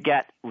we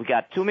got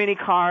too many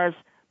cars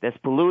that's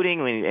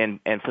polluting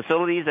and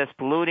facilities that's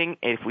polluting,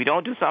 if we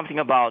don't do something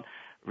about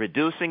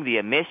reducing the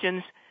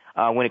emissions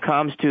when it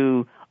comes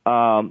to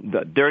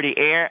the dirty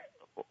air,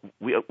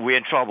 we're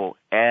in trouble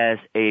as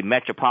a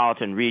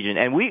metropolitan region.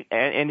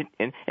 And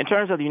in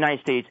terms of the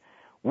United States,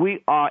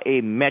 we are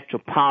a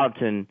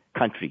metropolitan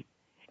country.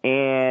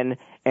 And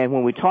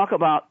when we talk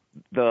about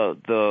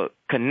the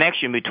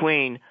connection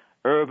between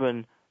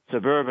urban,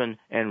 suburban,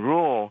 and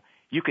rural,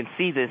 you can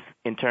see this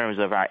in terms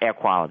of our air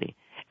quality.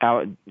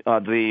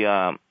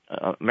 The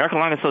American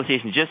Lung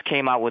Association just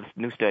came out with a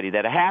new study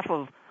that half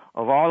of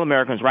all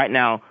Americans right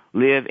now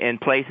live in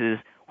places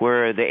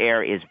where the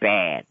air is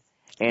bad.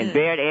 And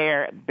bad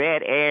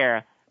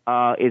air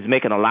is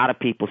making a lot of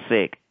people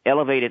sick,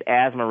 elevated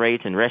asthma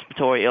rates and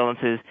respiratory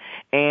illnesses.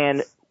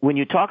 And when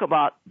you talk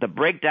about the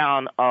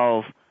breakdown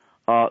of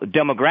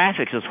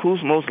demographics of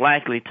who's most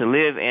likely to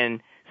live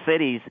in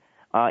cities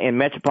in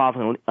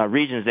metropolitan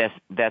regions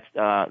that's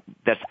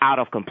out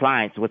of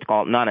compliance, what's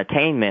called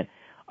non-attainment,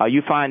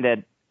 you find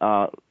that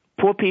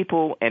poor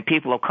people and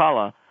people of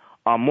color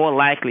are more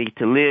likely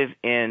to live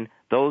in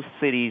those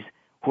cities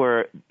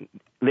where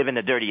live in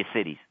the dirtiest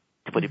cities,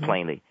 to put it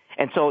plainly.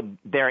 And so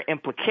there are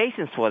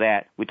implications for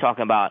that. We're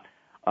talking about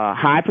a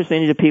high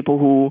percentage of people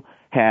who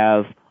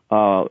have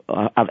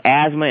of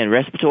asthma and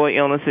respiratory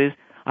illnesses,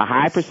 a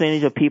high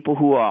percentage of people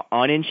who are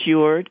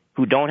uninsured,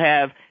 who don't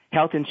have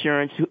health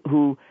insurance,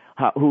 who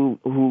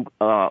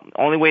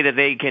only way that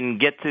they can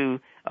get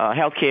to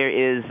health care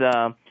is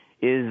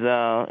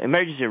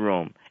emergency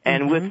room.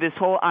 And with this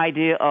whole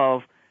idea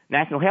of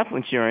national health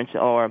insurance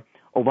or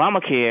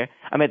Obamacare,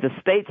 I mean, the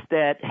states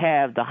that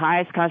have the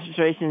highest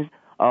concentrations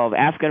of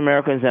African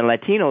Americans and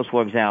Latinos,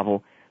 for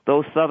example,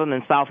 those southern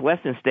and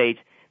southwestern states,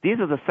 these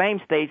are the same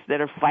states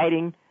that are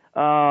fighting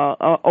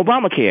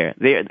Obamacare.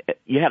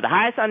 You have the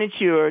highest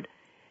uninsured,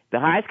 the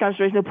highest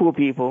concentration of poor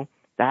people,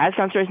 the highest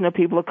concentration of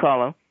people of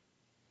color,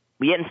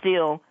 but yet and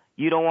still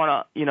you don't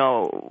want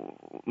to,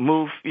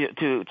 move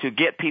to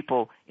get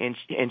people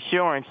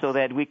insurance so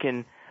that we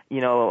can,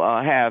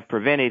 have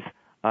preventive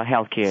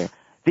health care.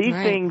 These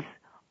things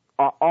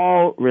are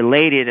all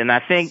related, and I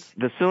think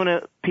the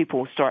sooner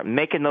people start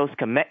making those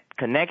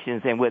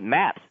connections, and with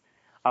maps,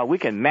 we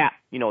can map,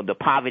 the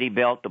poverty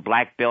belt, the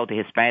black belt, the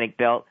Hispanic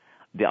belt,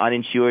 the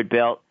uninsured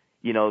belt,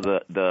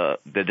 the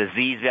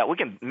disease belt. We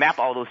can map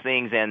all those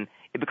things, and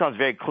it becomes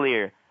very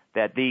clear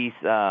that these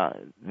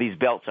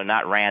belts are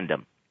not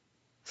random.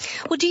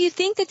 Well, do you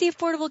think that the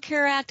Affordable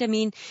Care Act, I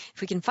mean,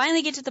 if we can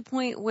finally get to the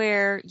point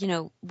where,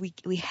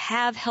 we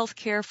have health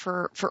care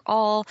for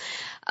all,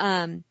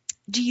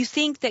 do you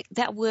think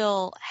that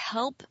will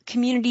help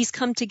communities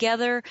come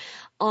together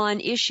on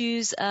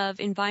issues of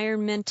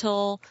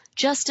environmental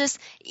justice,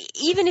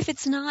 even if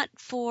it's not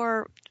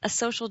for a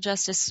social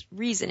justice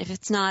reason, if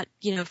it's not,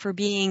 for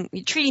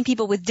treating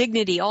people with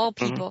dignity, all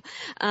people,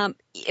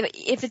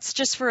 if it's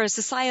just for a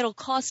societal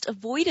cost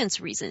avoidance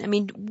reason? I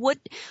mean, what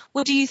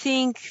do you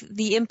think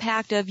the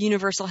impact of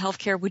universal health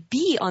care would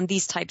be on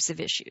these types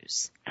of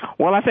issues?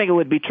 Well, I think it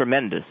would be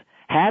tremendous.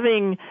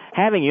 Having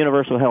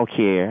universal health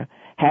care,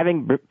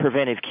 having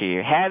preventive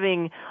care,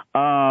 having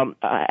the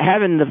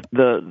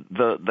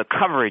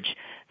coverage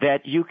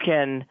that you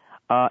can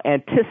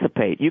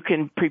anticipate, you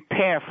can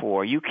prepare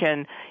for, you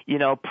can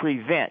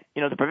prevent.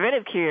 The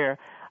preventive care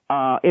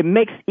it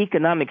makes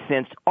economic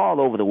sense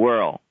all over the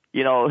world.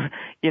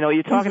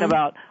 You're talking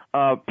about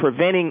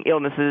preventing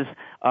illnesses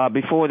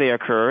before they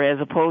occur, as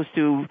opposed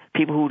to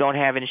people who don't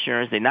have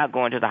insurance. They're not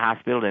going to the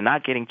hospital, they're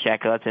not getting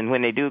checkups, and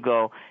when they do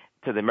go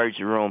to the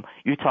emergency room,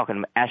 you're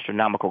talking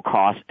astronomical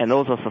costs, and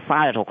those are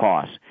societal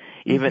costs.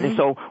 Even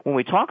so, when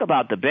we talk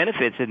about the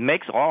benefits, it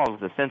makes all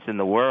of the sense in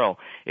the world.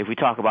 If we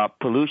talk about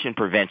pollution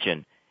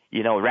prevention,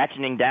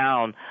 ratcheting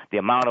down the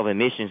amount of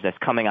emissions that's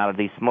coming out of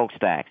these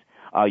smokestacks,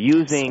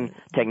 using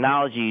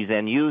technologies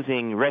and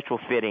using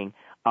retrofitting,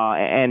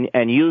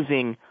 and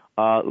using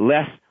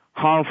less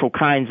harmful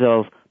kinds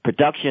of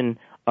production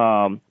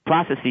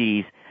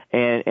processes.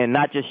 And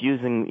not just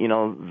using,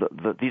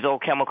 these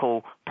old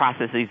chemical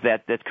processes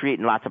that's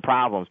creating lots of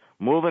problems.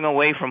 Moving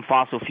away from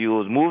fossil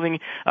fuels, moving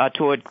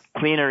toward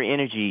cleaner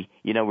energy,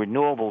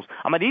 renewables.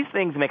 I mean, these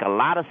things make a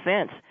lot of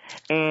sense.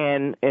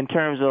 And in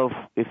terms of,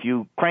 if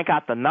you crank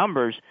out the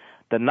numbers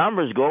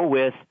go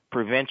with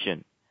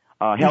prevention,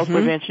 health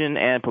prevention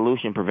and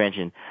pollution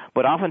prevention.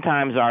 But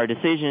oftentimes our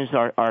decisions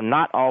are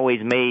not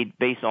always made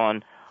based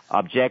on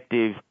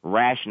objective,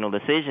 rational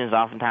decisions.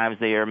 Oftentimes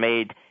they are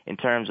made in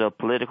terms of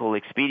political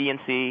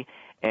expediency,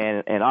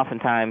 and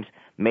oftentimes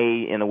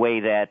made in a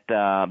way that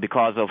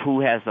because of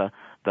who has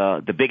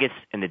the biggest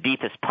and the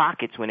deepest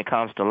pockets when it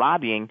comes to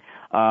lobbying,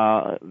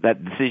 that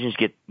decisions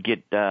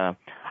get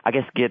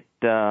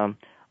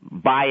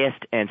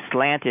biased and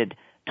slanted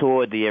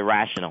toward the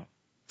irrational.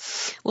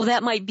 Well,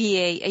 that might be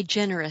a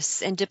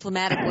generous and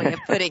diplomatic way of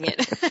putting it.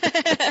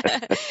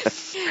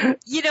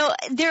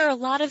 There are a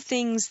lot of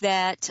things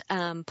that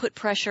put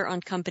pressure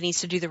on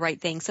companies to do the right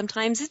thing.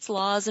 Sometimes it's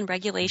laws and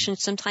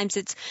regulations. Sometimes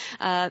it's,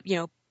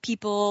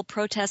 people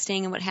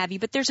protesting and what have you.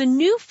 But there's a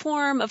new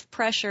form of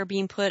pressure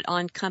being put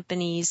on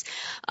companies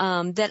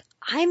that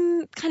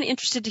I'm kind of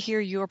interested to hear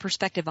your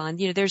perspective on.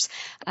 There's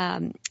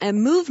a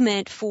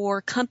movement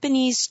for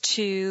companies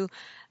to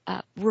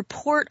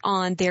report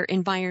on their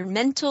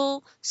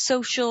environmental,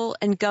 social,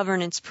 and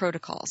governance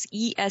protocols,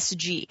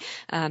 ESG.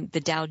 The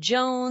Dow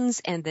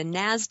Jones and the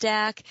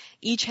NASDAQ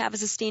each have a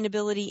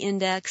sustainability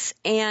index,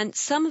 and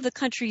some of the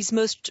country's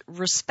most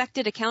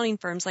respected accounting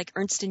firms like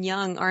Ernst &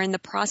 Young are in the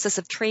process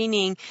of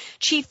training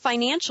chief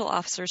financial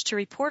officers to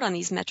report on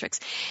these metrics.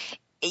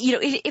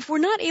 If we're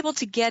not able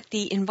to get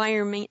the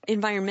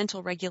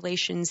environmental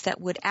regulations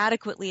that would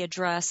adequately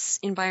address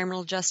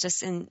environmental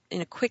justice in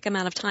a quick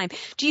amount of time,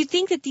 do you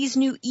think that these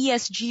new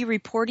ESG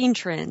reporting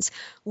trends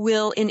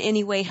will in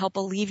any way help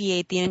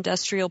alleviate the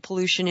industrial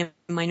pollution in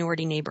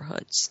minority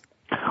neighborhoods?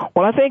 Well,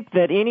 Well, I think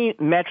that any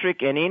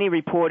metric and any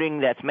reporting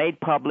that's made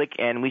public,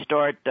 and we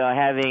start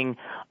having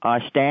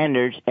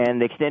standards, and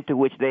the extent to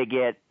which they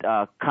get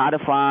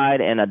codified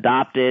and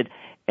adopted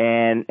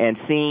and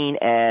seen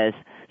as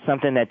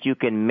something that you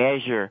can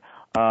measure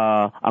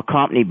a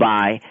company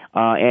by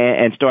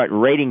and start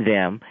rating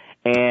them.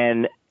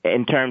 And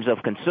in terms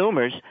of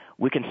consumers,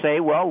 we can say,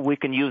 well, we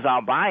can use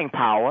our buying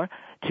power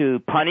to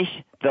punish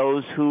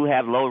those who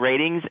have low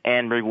ratings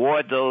and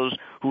reward those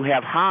who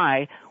have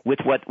high with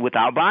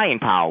our buying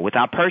power, with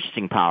our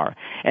purchasing power.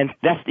 And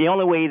that's the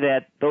only way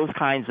that those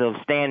kinds of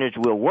standards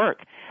will work,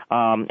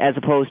 as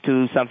opposed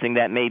to something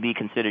that may be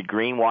considered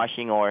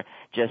greenwashing or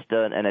just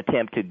an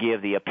attempt to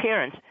give the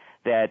appearance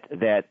that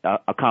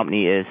a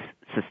company is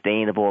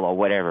sustainable or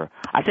whatever.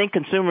 I think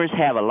consumers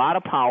have a lot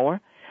of power.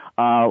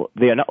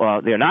 They're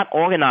not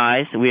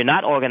organized. We are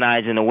not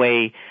organized in a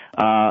way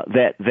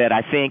that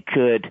I think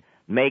could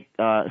make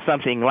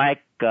something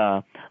like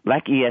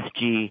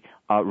ESG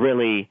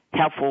really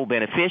helpful,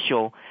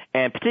 beneficial,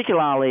 and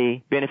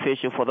particularly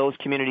beneficial for those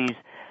communities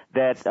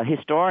that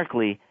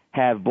historically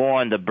have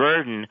borne the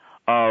burden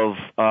of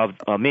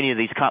many of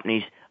these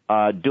companies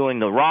doing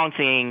the wrong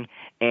thing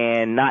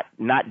and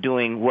not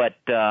doing what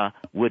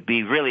would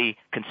be really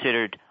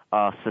considered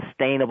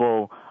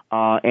sustainable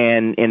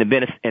and in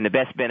the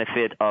best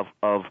benefit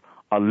of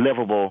a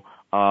livable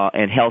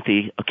and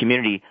healthy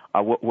community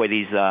where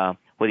these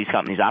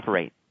companies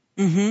operate.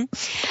 Mm-hmm.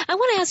 I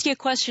want to ask you a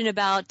question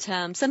about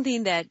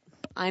something that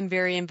I'm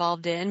very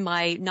involved in.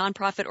 My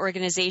nonprofit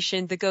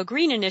organization, the Go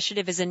Green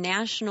Initiative, is a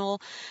national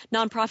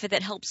nonprofit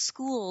that helps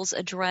schools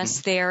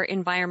address their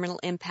environmental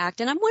impact.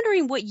 And I'm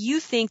wondering what you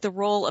think the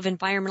role of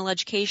environmental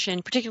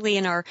education, particularly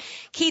in our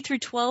K through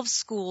 12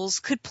 schools,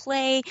 could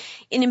play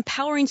in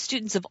empowering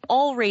students of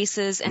all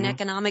races and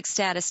economic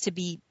status to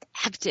be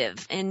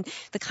active and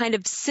the kind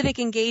of civic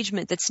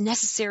engagement that's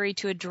necessary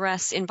to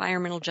address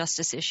environmental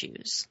justice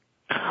issues.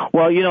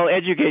 Well,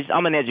 education.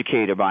 I'm an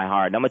educator by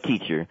heart. I'm a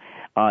teacher.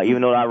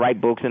 Even though I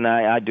write books and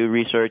I do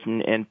research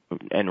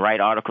and write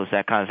articles,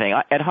 that kind of thing.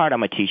 At heart,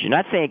 I'm a teacher. And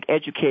I think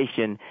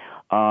education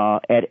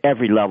at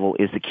every level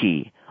is the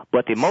key.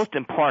 But the most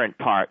important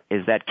part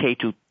is that K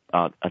through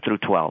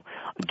 12.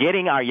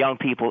 Getting our young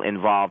people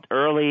involved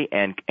early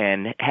and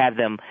have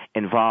them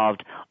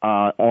involved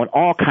on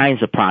all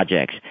kinds of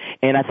projects.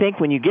 And I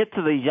think when you get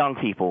to these young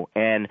people,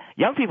 and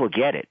young people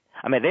get it.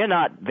 I mean, they're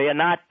not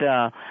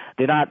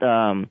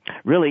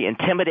really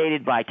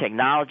intimidated by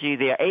technology.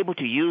 They are able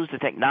to use the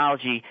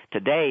technology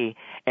today,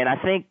 and I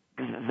think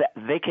that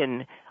they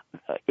can,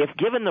 if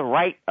given the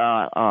right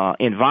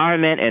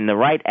environment and the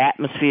right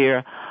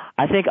atmosphere,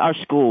 I think our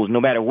schools,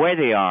 no matter where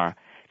they are,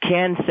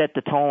 can set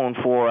the tone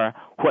for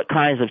what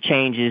kinds of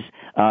changes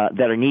that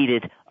are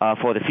needed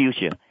for the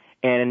future.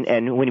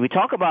 And when we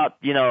talk about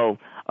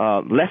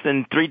less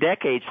than 3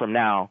 decades from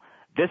now,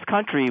 this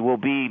country will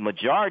be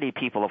majority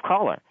people of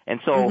color. And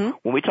so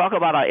when we talk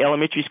about our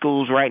elementary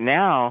schools right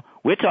now,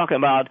 we're talking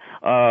about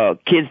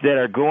kids that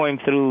are going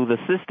through the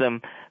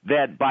system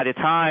that by the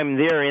time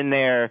they're in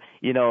their,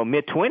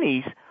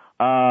 mid-20s,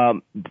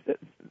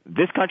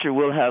 this country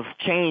will have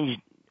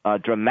changed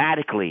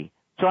dramatically.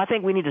 So I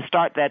think we need to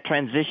start that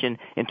transition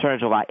in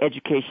terms of our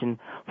education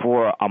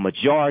for a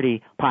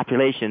majority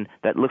population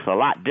that looks a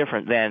lot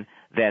different than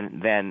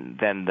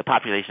the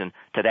population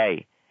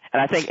today.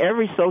 And I think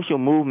every social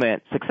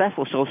movement,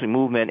 successful social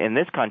movement in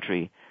this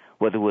country,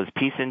 whether it was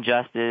peace and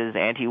justice,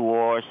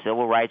 anti-war,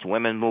 civil rights,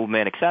 women's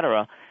movement, et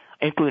cetera,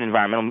 including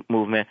environmental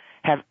movement,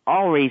 have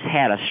always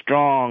had a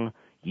strong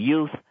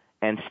youth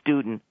and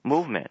student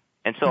movement.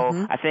 And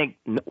so I think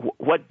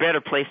what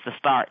better place to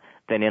start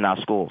than in our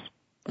schools?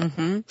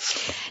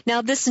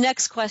 Now, this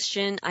next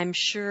question, I'm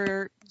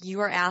sure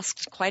you are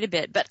asked quite a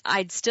bit, but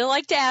I'd still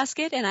like to ask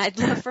it, and I'd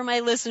love for my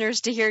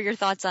listeners to hear your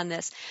thoughts on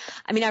this.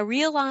 I mean, I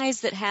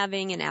realize that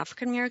having an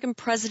African-American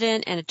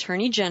president and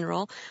attorney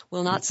general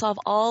will not solve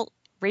all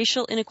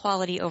racial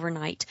inequality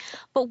overnight,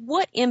 but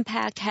what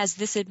impact has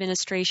this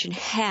administration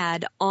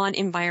had on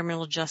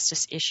environmental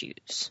justice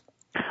issues?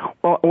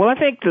 Well, I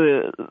think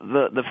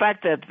the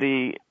fact that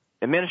the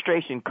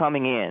administration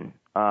coming in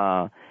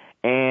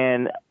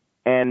and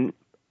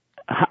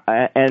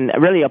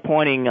really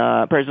appointing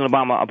President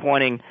Obama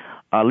appointing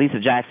Lisa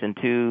Jackson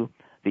to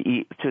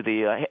the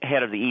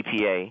head of the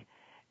EPA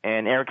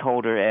and Eric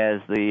Holder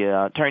as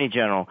the Attorney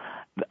General.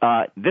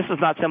 This is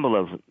not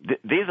symbolism.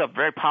 These are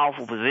very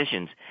powerful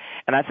positions,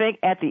 and I think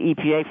at the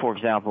EPA, for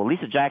example,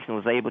 Lisa Jackson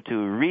was able to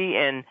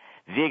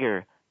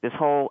reinvigorate this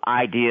whole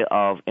idea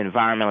of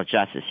environmental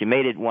justice. She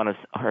made it one of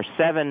her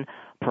 7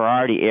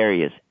 priority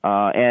areas,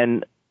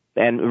 and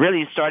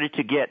really started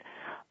to get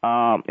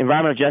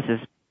environmental justice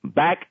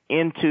back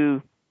on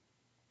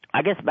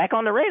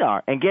the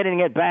radar and getting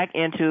it back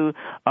into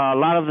a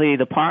lot of the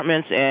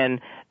departments,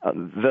 and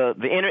the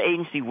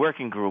interagency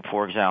working group,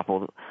 for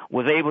example,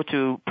 was able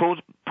to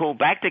pull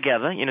back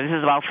together. This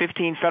is about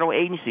 15 federal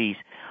agencies,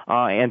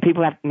 and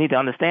people need to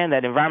understand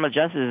that environmental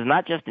justice is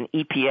not just an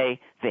EPA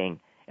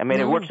thing. I mean,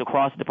 it works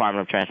across the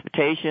Department of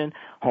Transportation,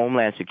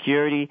 Homeland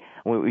Security.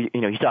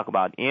 You talk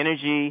about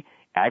energy,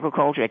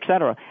 agriculture,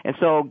 etc. And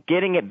so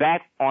getting it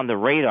back on the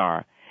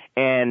radar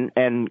and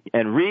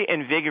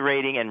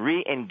reinvigorating and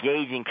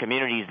re-engaging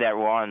communities that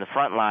were on the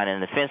front line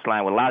and the fence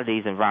line with a lot of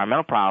these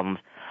environmental problems,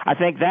 I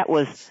think that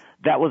was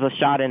a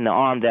shot in the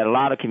arm that a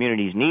lot of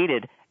communities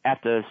needed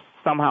after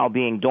somehow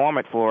being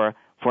dormant for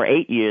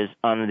 8 years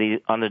under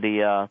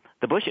the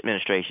Bush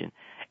administration,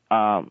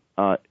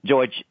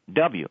 George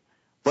W.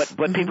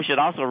 But people should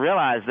also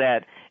realize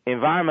that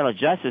environmental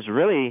justice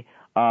really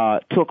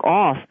took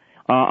off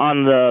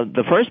on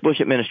the first Bush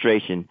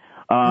administration,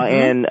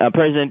 and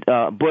President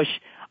Bush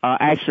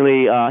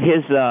actually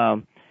his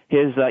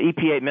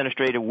EPA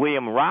administrator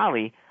William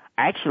Riley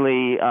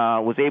actually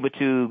was able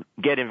to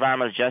get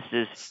environmental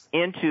justice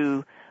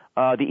into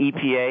the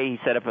EPA. He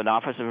set up an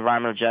Office of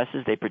Environmental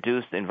Justice. They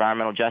produced the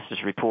Environmental Justice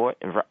Report,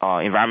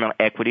 Environmental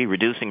Equity,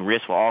 Reducing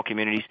Risk for All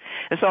Communities.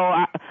 And so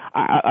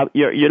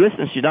your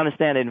listeners should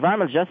understand that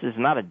environmental justice is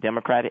not a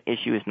Democratic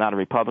issue. It's not a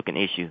Republican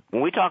issue.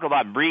 When we talk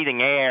about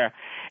breathing air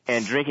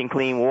and drinking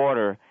clean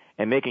water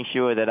and making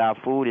sure that our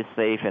food is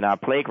safe and our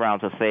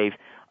playgrounds are safe,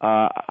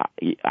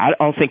 I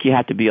don't think you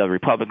have to be a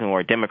Republican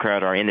or a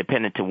Democrat or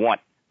independent to want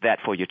that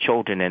for your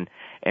children,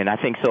 and I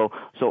think so.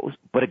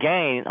 But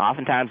again,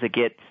 oftentimes it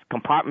gets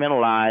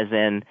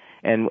compartmentalized,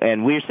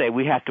 and we say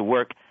we have to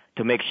work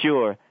to make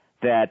sure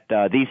that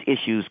these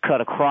issues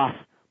cut across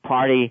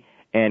party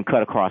and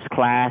cut across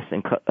class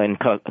and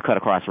cut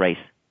across race.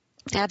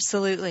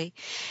 Absolutely.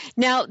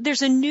 Now,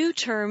 there's a new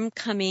term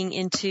coming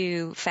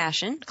into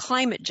fashion,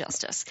 climate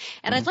justice.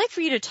 And I'd like for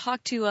you to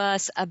talk to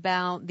us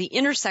about the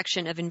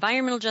intersection of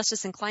environmental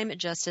justice and climate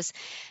justice.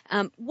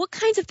 What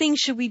kinds of things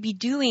should we be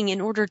doing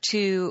in order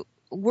to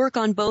work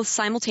on both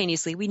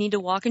simultaneously? We need to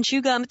walk and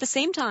chew gum at the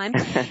same time.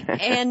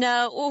 And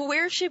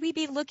where should we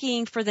be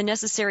looking for the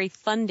necessary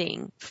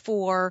funding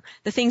for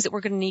the things that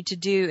we're going to need to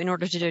do in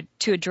order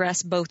to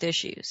address both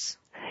issues?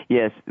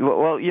 Yes.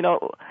 Well,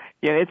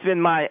 it's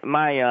been my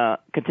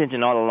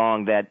contention all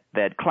along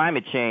that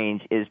climate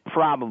change is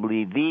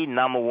probably the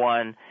number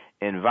one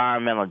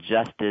environmental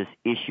justice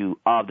issue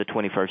of the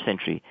 21st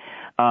century.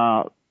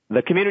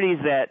 The communities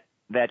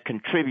that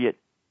contribute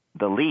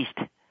the least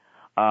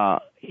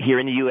here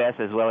in the U.S.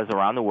 as well as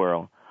around the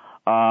world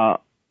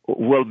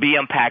will be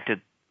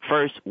impacted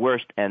first,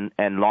 worst, and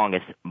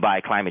longest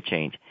by climate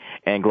change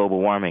and global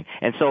warming.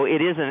 And so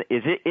it is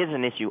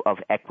an issue of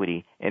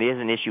equity. It is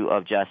an issue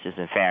of justice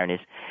and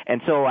fairness.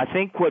 And so I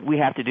think what we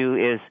have to do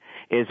is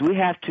we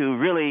have to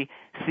really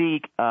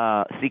see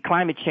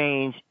climate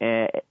change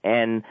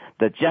and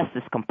the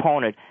justice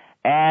component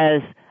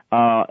as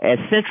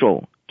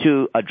central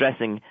to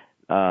addressing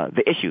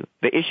the issue.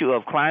 The issue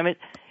of climate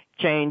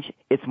change,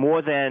 it's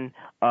more than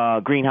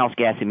greenhouse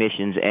gas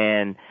emissions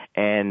and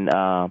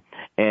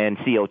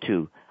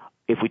CO2.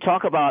 If we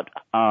talk about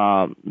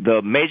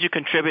the major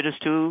contributors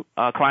to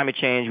climate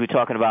change, we're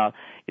talking about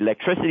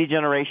electricity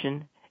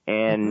generation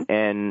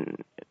and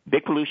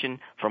big pollution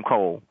from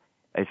coal.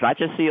 It's not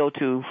just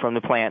CO2 from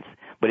the plants,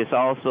 but it's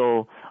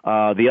also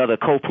the other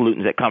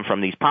co-pollutants that come from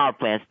these power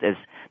plants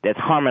that's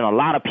harming a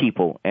lot of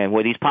people. And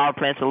where these power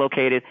plants are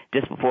located,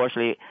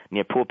 disproportionately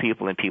near poor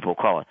people and people of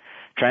color.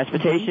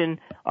 Transportation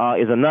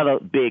is another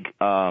big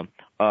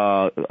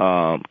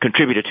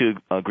contributor to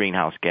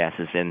greenhouse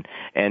gases. And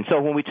so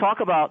when we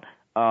talk about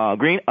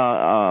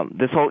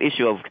this whole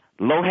issue of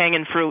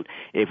low-hanging fruit,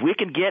 if we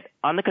can get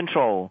under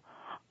control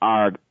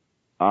our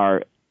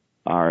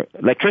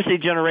electricity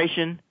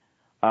generation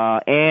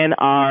and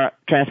our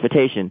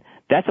transportation,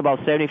 that's about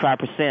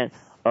 75%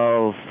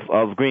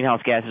 of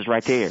greenhouse gases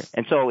right there.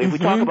 And so if we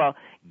talk about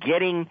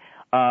getting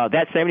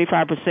that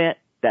 75%,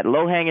 that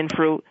low-hanging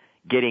fruit,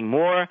 getting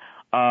more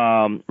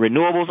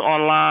renewables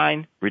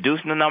online,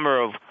 reducing the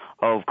number of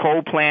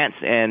coal plants,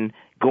 and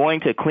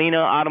going to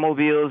cleaner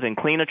automobiles and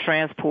cleaner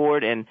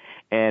transport and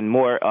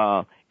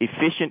more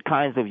efficient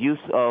kinds of use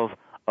of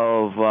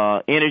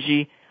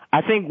energy,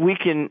 I think we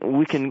can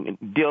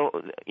go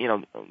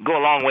a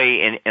long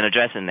way in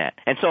addressing that.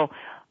 And so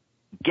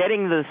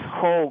getting this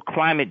whole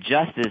climate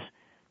justice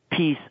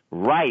piece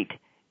right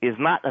is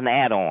not an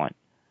add-on.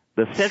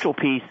 The central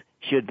piece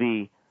should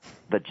be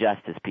the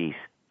justice piece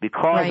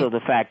because of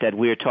the fact that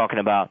we're talking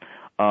about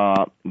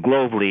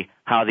globally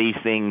how these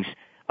things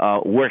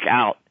work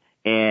out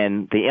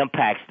and the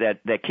impacts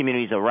that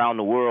communities around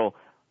the world,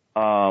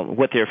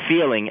 what they're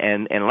feeling.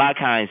 And a lot of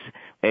times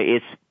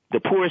it's the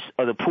poorest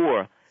of the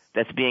poor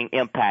that's being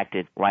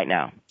impacted right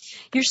now.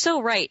 You're so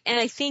right. And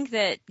I think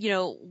that,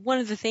 one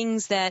of the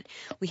things that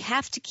we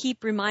have to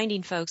keep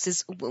reminding folks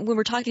is when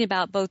we're talking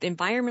about both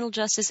environmental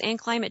justice and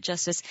climate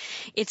justice,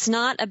 it's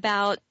not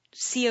about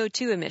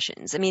CO2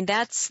 emissions. I mean,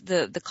 that's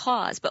the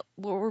cause, but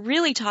what we're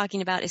really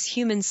talking about is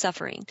human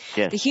suffering.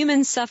 Yes. The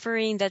human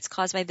suffering that's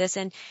caused by this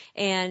and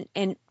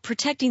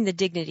protecting the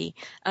dignity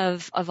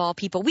of all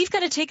people. We've got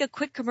to take a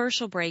quick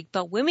commercial break,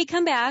 but when we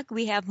come back,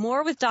 we have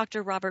more with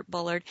Dr. Robert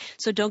Bullard.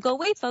 So don't go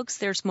away, folks.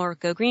 There's more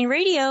Go Green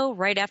Radio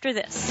right after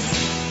this.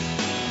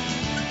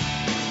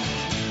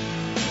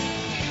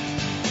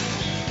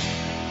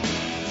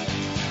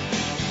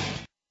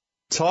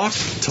 Talk.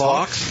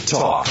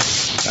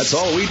 That's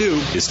all we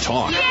do is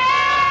talk.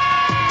 Yeah!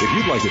 If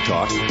you'd like to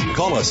talk,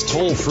 call us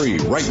toll-free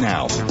right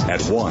now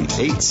at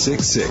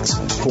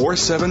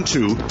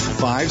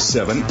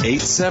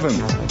 1-866-472-5787.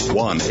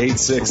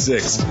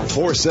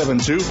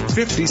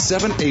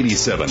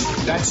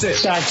 1-866-472-5787. That's it.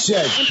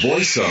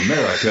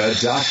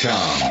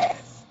 VoiceAmerica.com.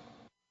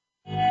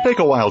 Take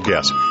a wild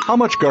guess. How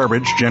much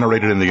garbage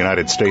generated in the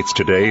United States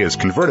today is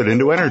converted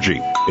into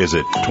energy? Is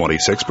it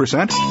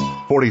 26%,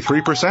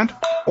 43%,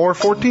 or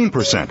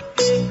 14%?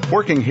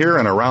 Working here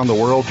and around the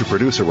world to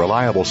produce a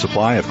reliable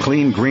supply of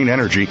clean, green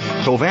energy,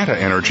 Covanta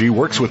Energy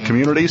works with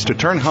communities to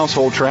turn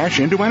household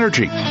trash into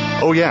energy.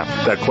 Oh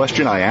yeah, that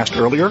question I asked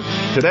earlier?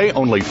 Today,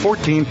 only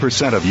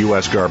 14% of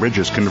U.S. garbage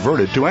is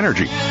converted to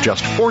energy.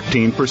 Just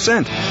 14%.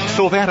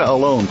 Covanta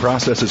alone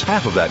processes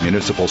half of that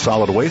municipal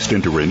solid waste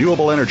into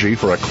renewable energy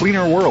for a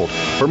cleaner world.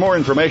 For more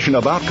information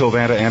about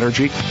Covanta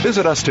Energy,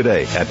 visit us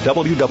today at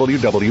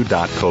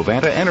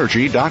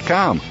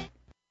www.covantaenergy.com.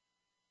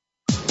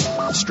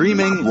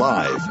 Streaming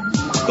live,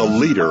 the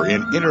leader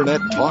in Internet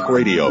talk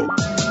radio,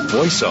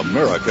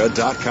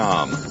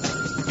 VoiceAmerica.com.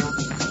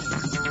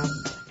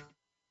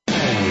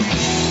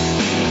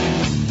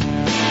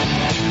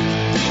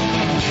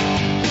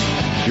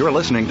 You're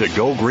listening to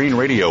Go Green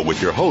Radio with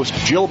your host,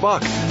 Jill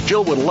Buck.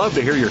 Jill would love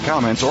to hear your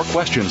comments or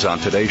questions on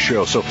today's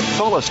show, so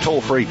call us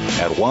toll-free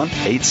at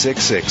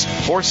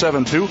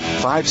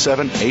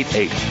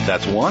 1-866-472-5788.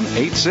 That's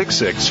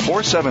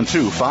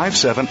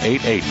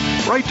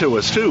 1-866-472-5788. Write to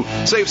us, too.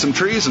 Save some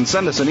trees and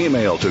send us an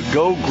email to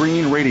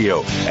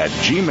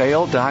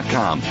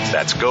gogreenradio@gmail.com.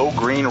 That's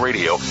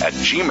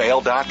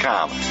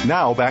gogreenradio@gmail.com.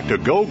 Now back to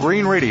Go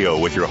Green Radio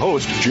with your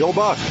host, Jill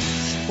Buck.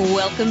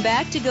 Welcome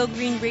back to Go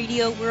Green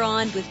Radio. We're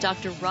on with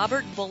Dr.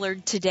 Robert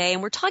Bullard today,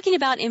 and we're talking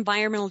about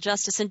environmental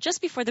justice. And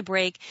just before the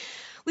break,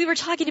 we were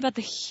talking about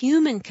the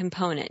human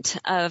component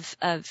of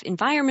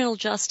environmental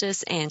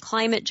justice and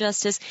climate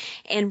justice,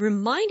 and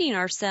reminding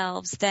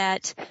ourselves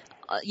that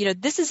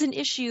this is an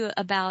issue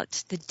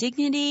about the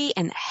dignity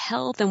and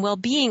health and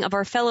well-being of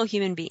our fellow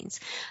human beings.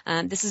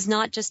 This is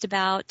not just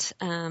about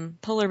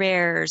polar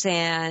bears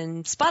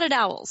and spotted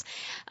owls.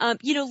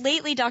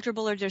 Lately, Dr.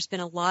 Bullard, there's been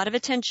a lot of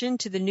attention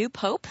to the new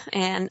Pope,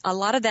 and a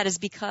lot of that is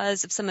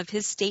because of some of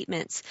his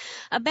statements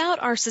about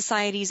our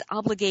society's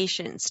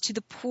obligations to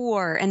the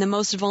poor and the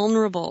most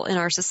vulnerable in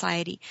our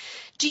society.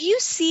 Do you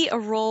see a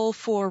role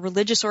for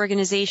religious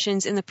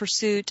organizations in the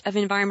pursuit of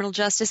environmental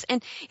justice?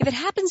 And if it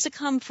happens to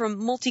come from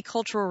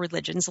multicultural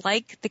religions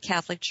like the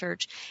Catholic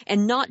Church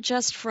and not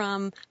just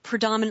from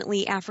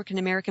predominantly African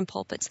American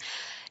pulpits,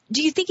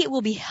 do you think it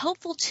will be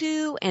helpful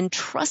to and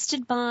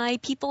trusted by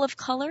people of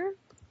color?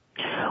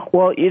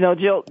 Well,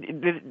 Jill,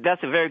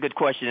 that's a very good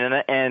question,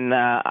 and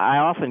I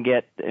often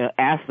get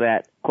asked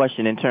that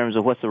question in terms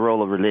of what's the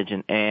role of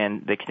religion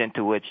and the extent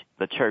to which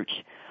the church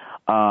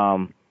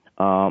and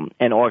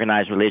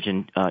organized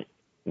religion,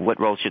 what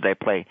role should they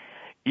play?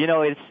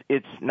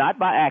 It's not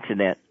by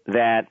accident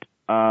that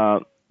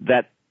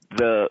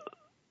the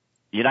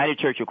United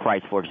Church of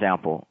Christ, for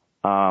example,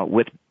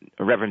 with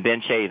Reverend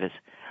Ben Chavis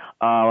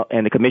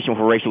and the Commission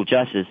for Racial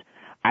Justice,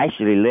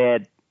 actually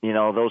led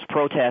those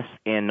protests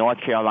in North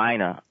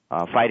Carolina,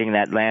 fighting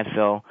that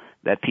landfill,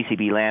 that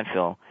PCB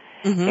landfill.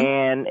 Mm-hmm.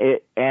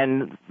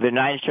 And the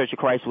United Church of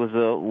Christ was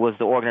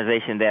the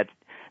organization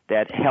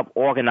that helped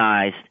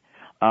organize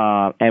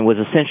and was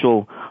a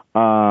central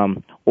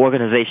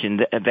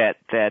organization that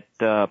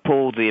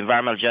pulled the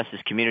environmental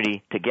justice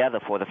community together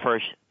for the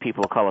first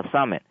People of Color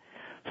Summit.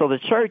 So the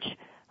church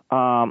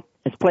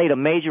has played a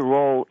major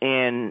role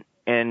in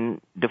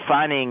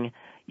defining,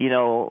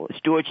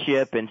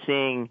 stewardship and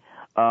seeing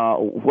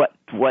what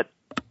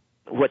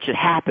should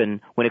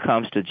happen when it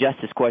comes to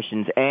justice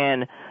questions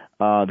and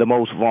the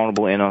most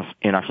vulnerable in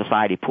our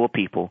society, poor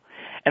people.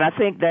 And I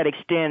think that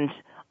extends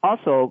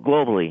also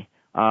globally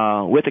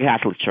with the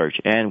Catholic Church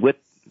and with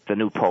the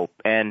new Pope,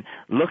 and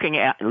looking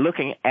at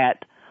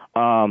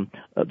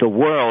the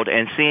world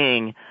and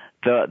seeing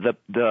the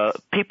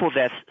people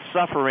that's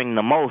suffering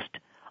the most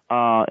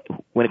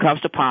when it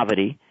comes to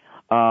poverty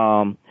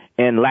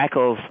and lack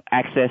of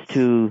access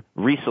to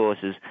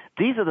resources.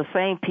 These are the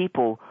same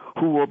people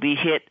who will be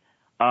hit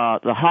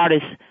the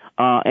hardest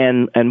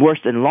and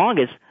worst and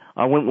longest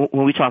when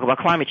we talk about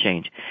climate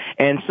change.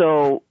 And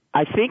so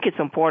I think it's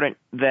important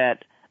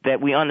that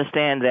we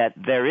understand that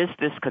there is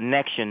this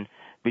connection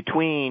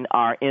between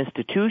our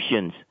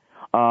institutions,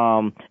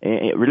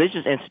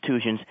 religious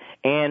institutions,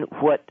 and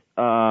what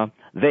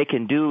they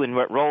can do and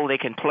what role they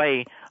can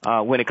play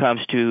when it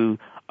comes to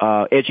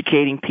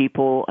educating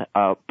people,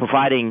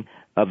 providing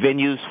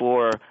venues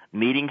for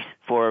meetings,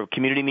 for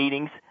community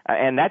meetings,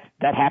 and that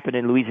happened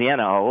in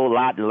Louisiana a whole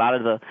lot. A lot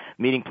of the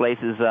meeting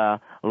places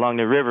along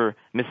the river,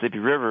 Mississippi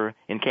River,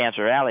 in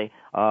Cancer Alley,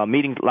 a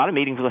lot of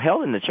meetings were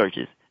held in the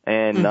churches.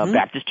 And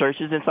Baptist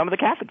churches and some of the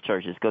Catholic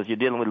churches, because you're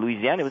dealing with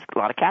Louisiana, it was a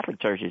lot of Catholic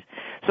churches.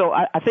 So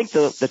I think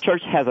the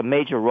church has a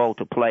major role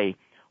to play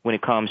when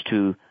it comes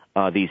to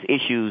these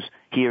issues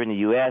here in the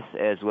U.S.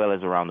 as well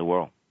as around the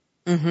world.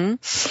 Mm-hmm.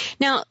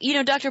 Now,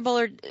 Dr.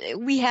 Bullard,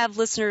 we have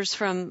listeners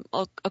from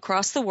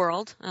across the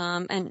world,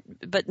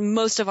 but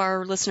most of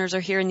our listeners are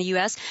here in the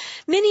U.S.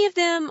 Many of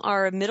them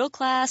are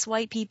middle-class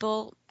white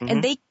people,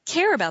 and they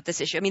care about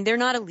this issue. I mean, they're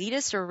not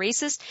elitist or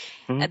racist.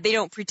 They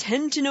don't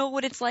pretend to know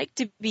what it's like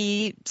to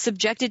be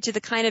subjected to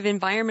the kind of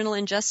environmental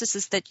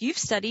injustices that you've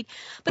studied,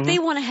 but they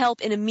want to help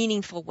in a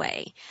meaningful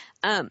way.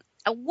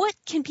 What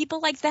can people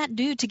like that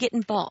do to get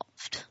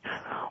involved?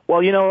 Well,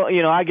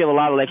 I give a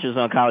lot of lectures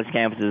on college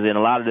campuses, and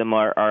a lot of them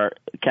are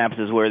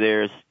campuses where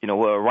there's,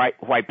 where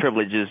white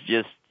privilege is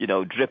just,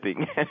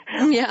 dripping.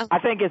 Yeah. I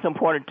think it's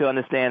important to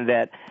understand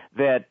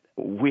that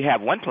we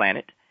have one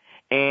planet,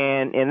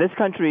 and in this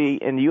country,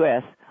 in the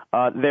U.S.,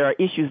 there are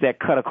issues that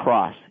cut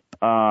across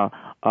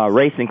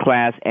race and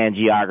class and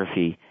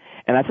geography.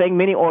 And I think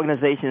many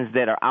organizations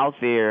that are out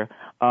there,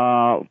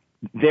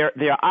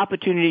 there are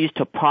opportunities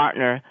to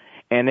partner,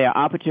 and there are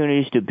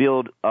opportunities to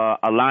build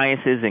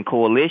alliances and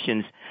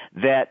coalitions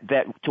that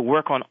to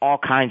work on all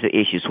kinds of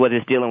issues, whether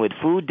it's dealing with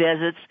food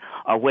deserts,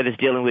 or whether it's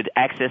dealing with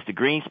access to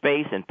green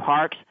space and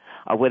parks,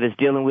 or whether it's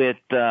dealing with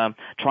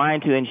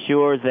trying to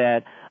ensure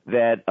that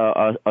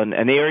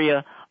an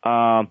area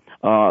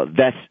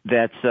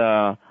that's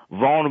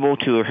vulnerable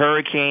to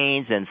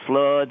hurricanes and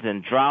floods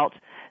and droughts,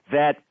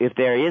 that if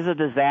there is a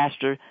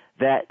disaster,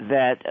 that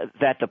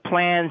the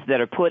plans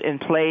that are put in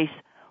place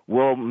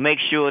will make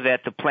sure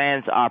that the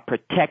plans are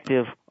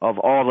protective of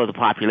all of the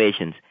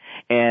populations.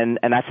 And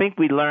I think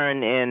we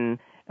learned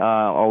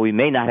or we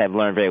may not have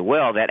learned very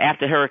well, that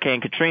after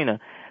Hurricane Katrina,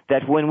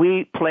 that when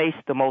we place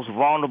the most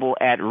vulnerable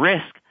at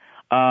risk,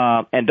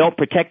 and don't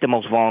protect the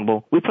most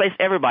vulnerable, we place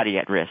everybody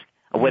at risk,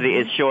 whether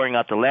it's shoring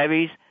up the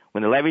levees,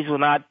 when the levees were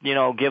not,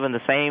 given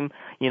the same,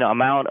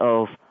 amount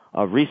of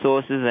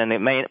resources and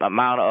the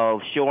amount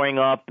of shoring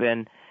up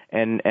and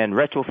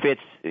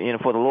retrofits,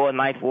 for the lower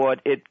Ninth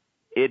Ward, it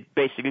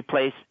basically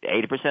placed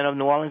 80% of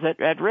New Orleans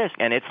at risk,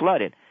 and it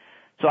flooded.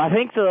 So I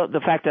think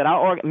the fact that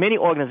many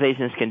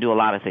organizations can do a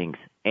lot of things,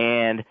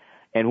 and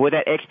where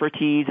that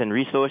expertise and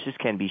resources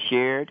can be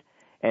shared,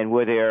 and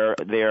where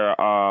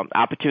there are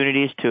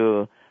opportunities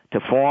to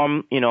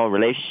form,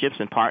 relationships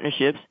and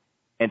partnerships,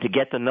 and to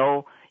get to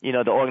know,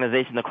 the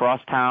organization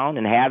across town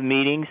and have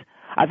meetings,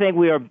 I think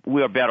we are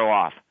better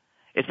off.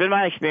 It's been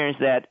my experience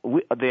that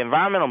the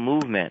environmental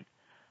movement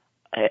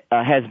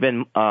has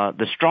been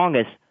the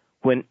strongest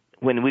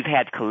when we've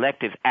had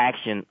collective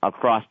action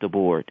across the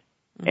board.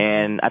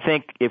 And I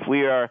think if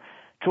we are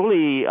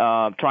truly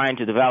trying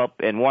to develop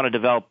and want to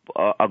develop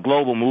a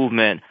global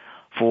movement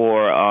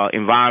for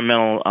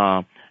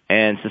environmental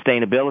and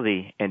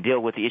sustainability and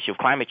deal with the issue of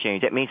climate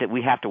change, that means that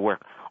we have to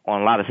work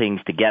on a lot of things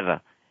together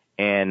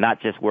and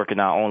not just work in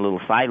our own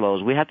little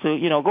silos. We have to,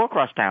 go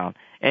across town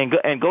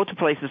and go to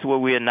places where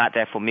we are not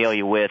that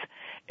familiar with,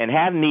 and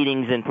have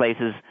meetings in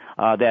places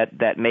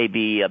that may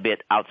be a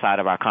bit outside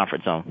of our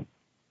comfort zone.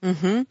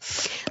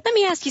 Let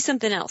me ask you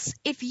something else.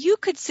 If you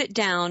could sit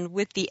down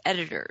with the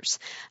editors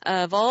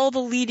of all the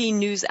leading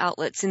news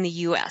outlets in the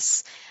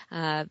U.S.,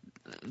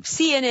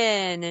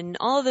 CNN and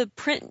all the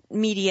print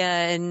media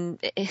and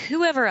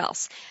whoever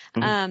else,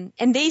 and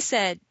they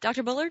said,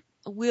 Dr. Bullard,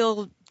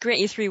 we'll grant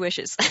you 3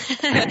 wishes.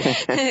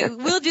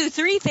 We'll do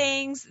 3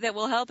 things that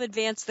will help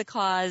advance the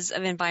cause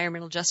of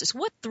environmental justice.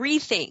 What 3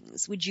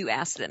 things would you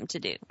ask them to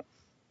do?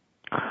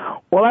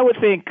 Well, I would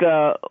think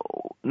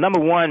number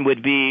 1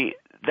 would be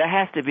there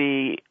has to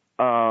be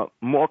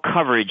more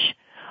coverage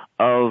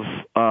of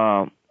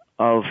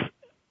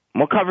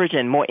more coverage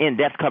and more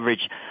in-depth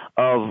coverage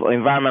of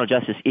environmental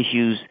justice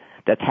issues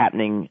that's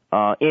happening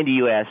in the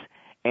U.S.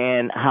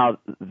 and how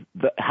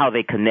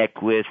they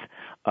connect with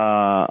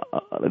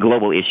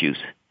global issues.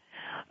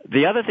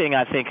 The other thing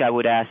I think I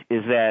would ask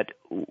is that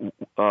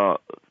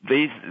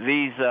these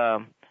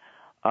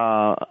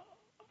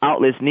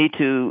outlets need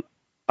to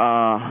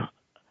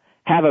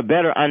have a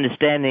better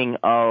understanding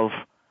of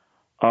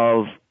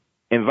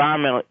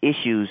environmental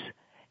issues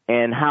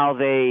and how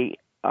they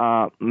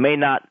may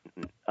not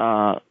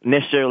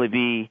necessarily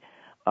be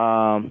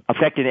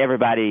affecting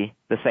everybody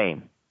the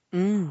same.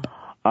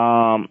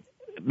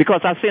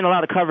 Because I've seen a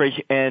lot of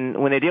coverage, and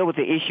when they deal with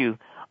the issue,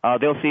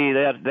 they'll see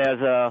that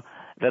there's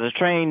a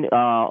train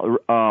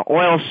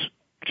oil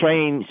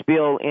train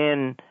spill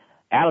in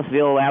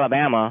Aliceville,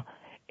 Alabama,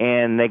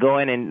 and they go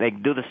in and they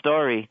do the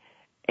story,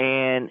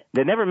 and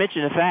they never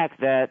mention the fact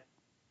that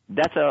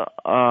that's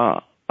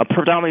a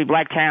predominantly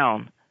black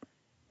town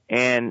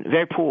and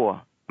very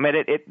poor. I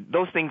mean,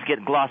 those things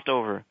get glossed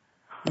over.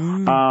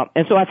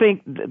 And so I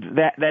think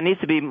that there needs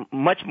to be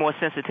much more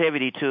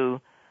sensitivity to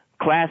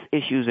class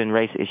issues and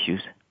race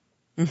issues.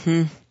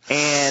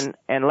 And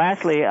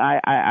lastly,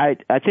 I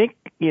think,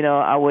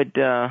 I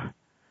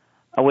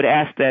would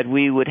ask that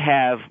we would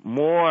have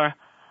more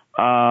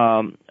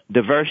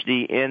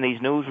diversity in these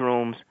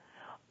newsrooms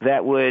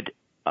that would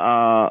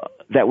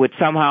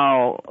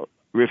somehow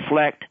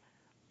reflect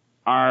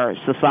our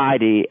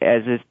society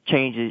as it's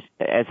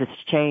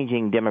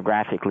changing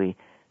demographically,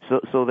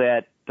 so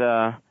that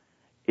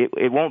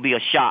it won't be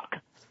a shock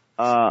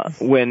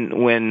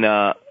when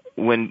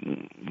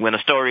a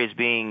story is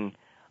being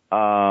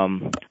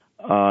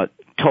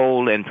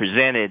told and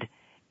presented,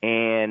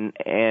 and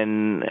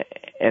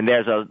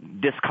there's a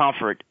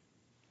discomfort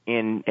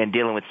in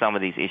dealing with some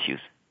of these issues.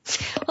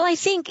 Well, I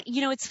think,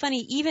 it's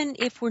funny, even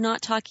if we're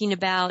not talking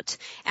about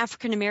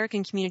African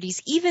American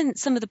communities, even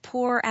some of the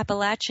poor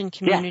Appalachian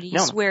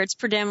communities where it's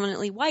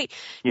predominantly white,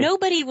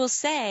 nobody will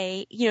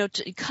say,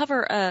 to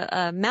cover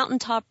a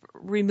mountaintop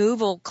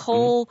removal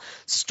coal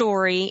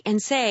story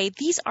and say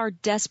these are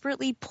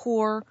desperately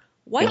poor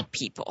white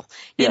people.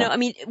 We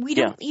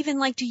don't even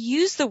like to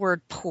use the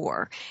word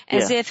poor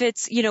as if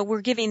it's,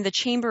 we're giving the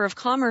Chamber of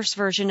Commerce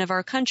version of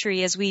our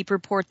country as we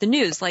report the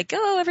news, like,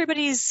 oh,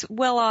 everybody's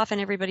well off and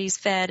everybody's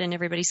fed and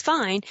everybody's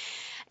fine.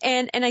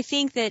 And I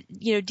think that,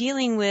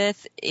 dealing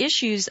with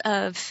issues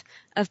of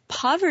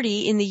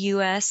poverty in the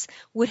U.S.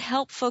 would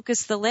help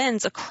focus the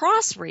lens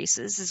across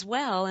races as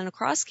well and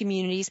across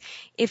communities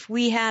if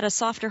we had a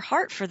softer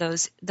heart for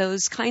those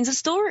kinds of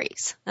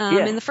stories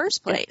in the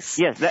first place.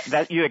 Yes,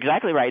 that you're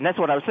exactly right, and that's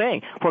what I was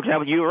saying. For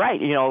example, you were right.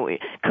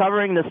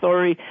 Covering the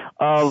story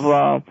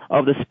of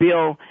the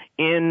spill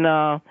in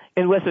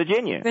West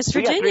Virginia. We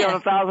got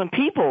 300,000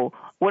 people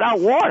without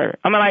water.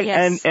 I mean,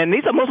 and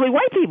these are mostly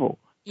white people.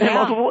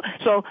 Yeah.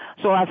 So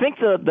I think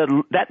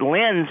that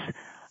lens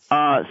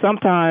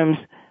sometimes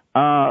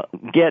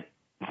get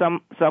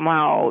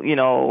somehow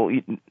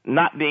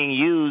not being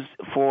used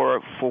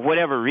for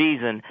whatever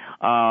reason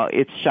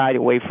it's shied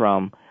away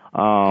from.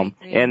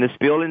 And the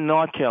spill in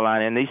North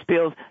Carolina and these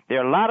spills, there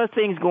are a lot of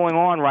things going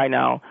on right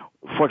now.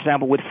 For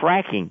example, with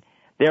fracking,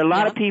 there are a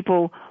lot of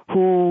people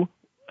who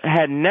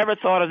had never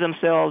thought of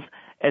themselves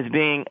as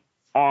being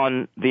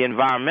on the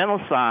environmental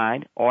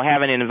side or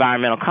having an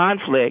environmental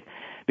conflict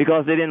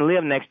because they didn't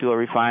live next to a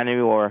refinery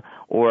or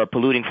a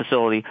polluting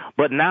facility.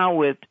 But now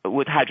with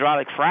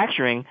hydraulic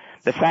fracturing,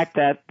 the fact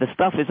that the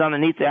stuff is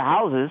underneath their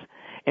houses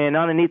and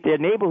underneath their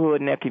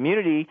neighborhood and their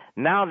community,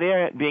 now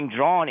they're being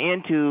drawn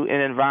into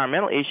an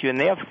environmental issue, and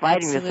they're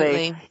fighting to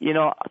say,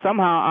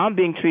 somehow I'm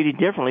being treated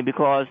differently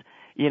because,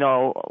 we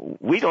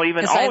don't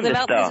even own this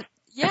stuff.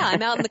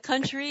 I'm out in the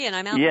country and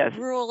I'm out in the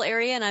rural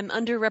area and I'm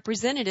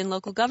underrepresented in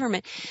local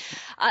government.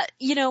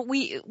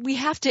 We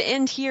have to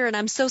end here, and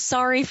I'm so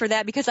sorry for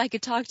that because I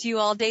could talk to you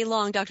all day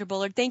long, Dr.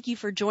 Bullard. Thank you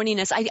for joining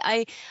us.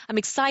 I'm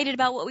excited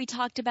about what we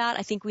talked about.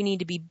 I think we need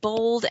to be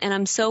bold, and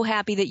I'm so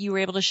happy that you were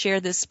able to share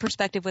this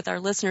perspective with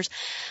our listeners.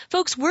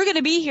 Folks, we're going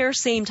to be here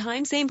same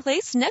time, same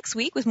place next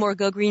week with more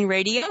Go Green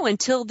Radio.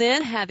 Until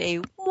then, have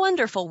a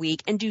wonderful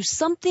week and do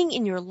something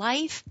in your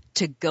life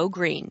to go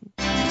green.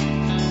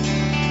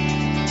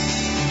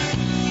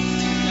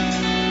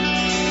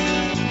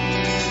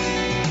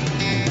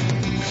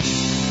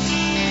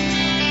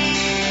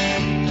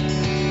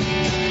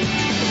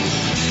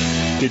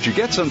 Did you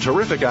get some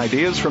terrific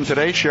ideas from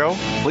today's show?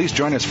 Please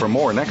join us for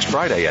more next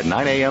Friday at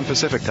 9 a.m.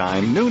 Pacific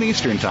Time, noon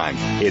Eastern Time.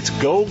 It's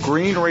Go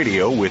Green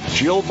Radio with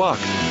Jill Buck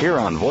here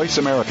on Voice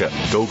America.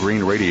 Go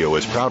Green Radio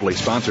is proudly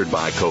sponsored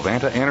by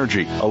Covanta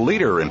Energy, a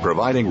leader in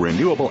providing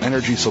renewable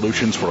energy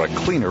solutions for a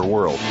cleaner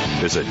world.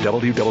 Visit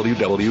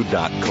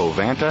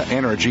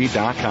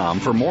www.covantaenergy.com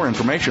for more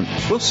information.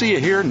 We'll see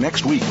you here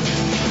next week.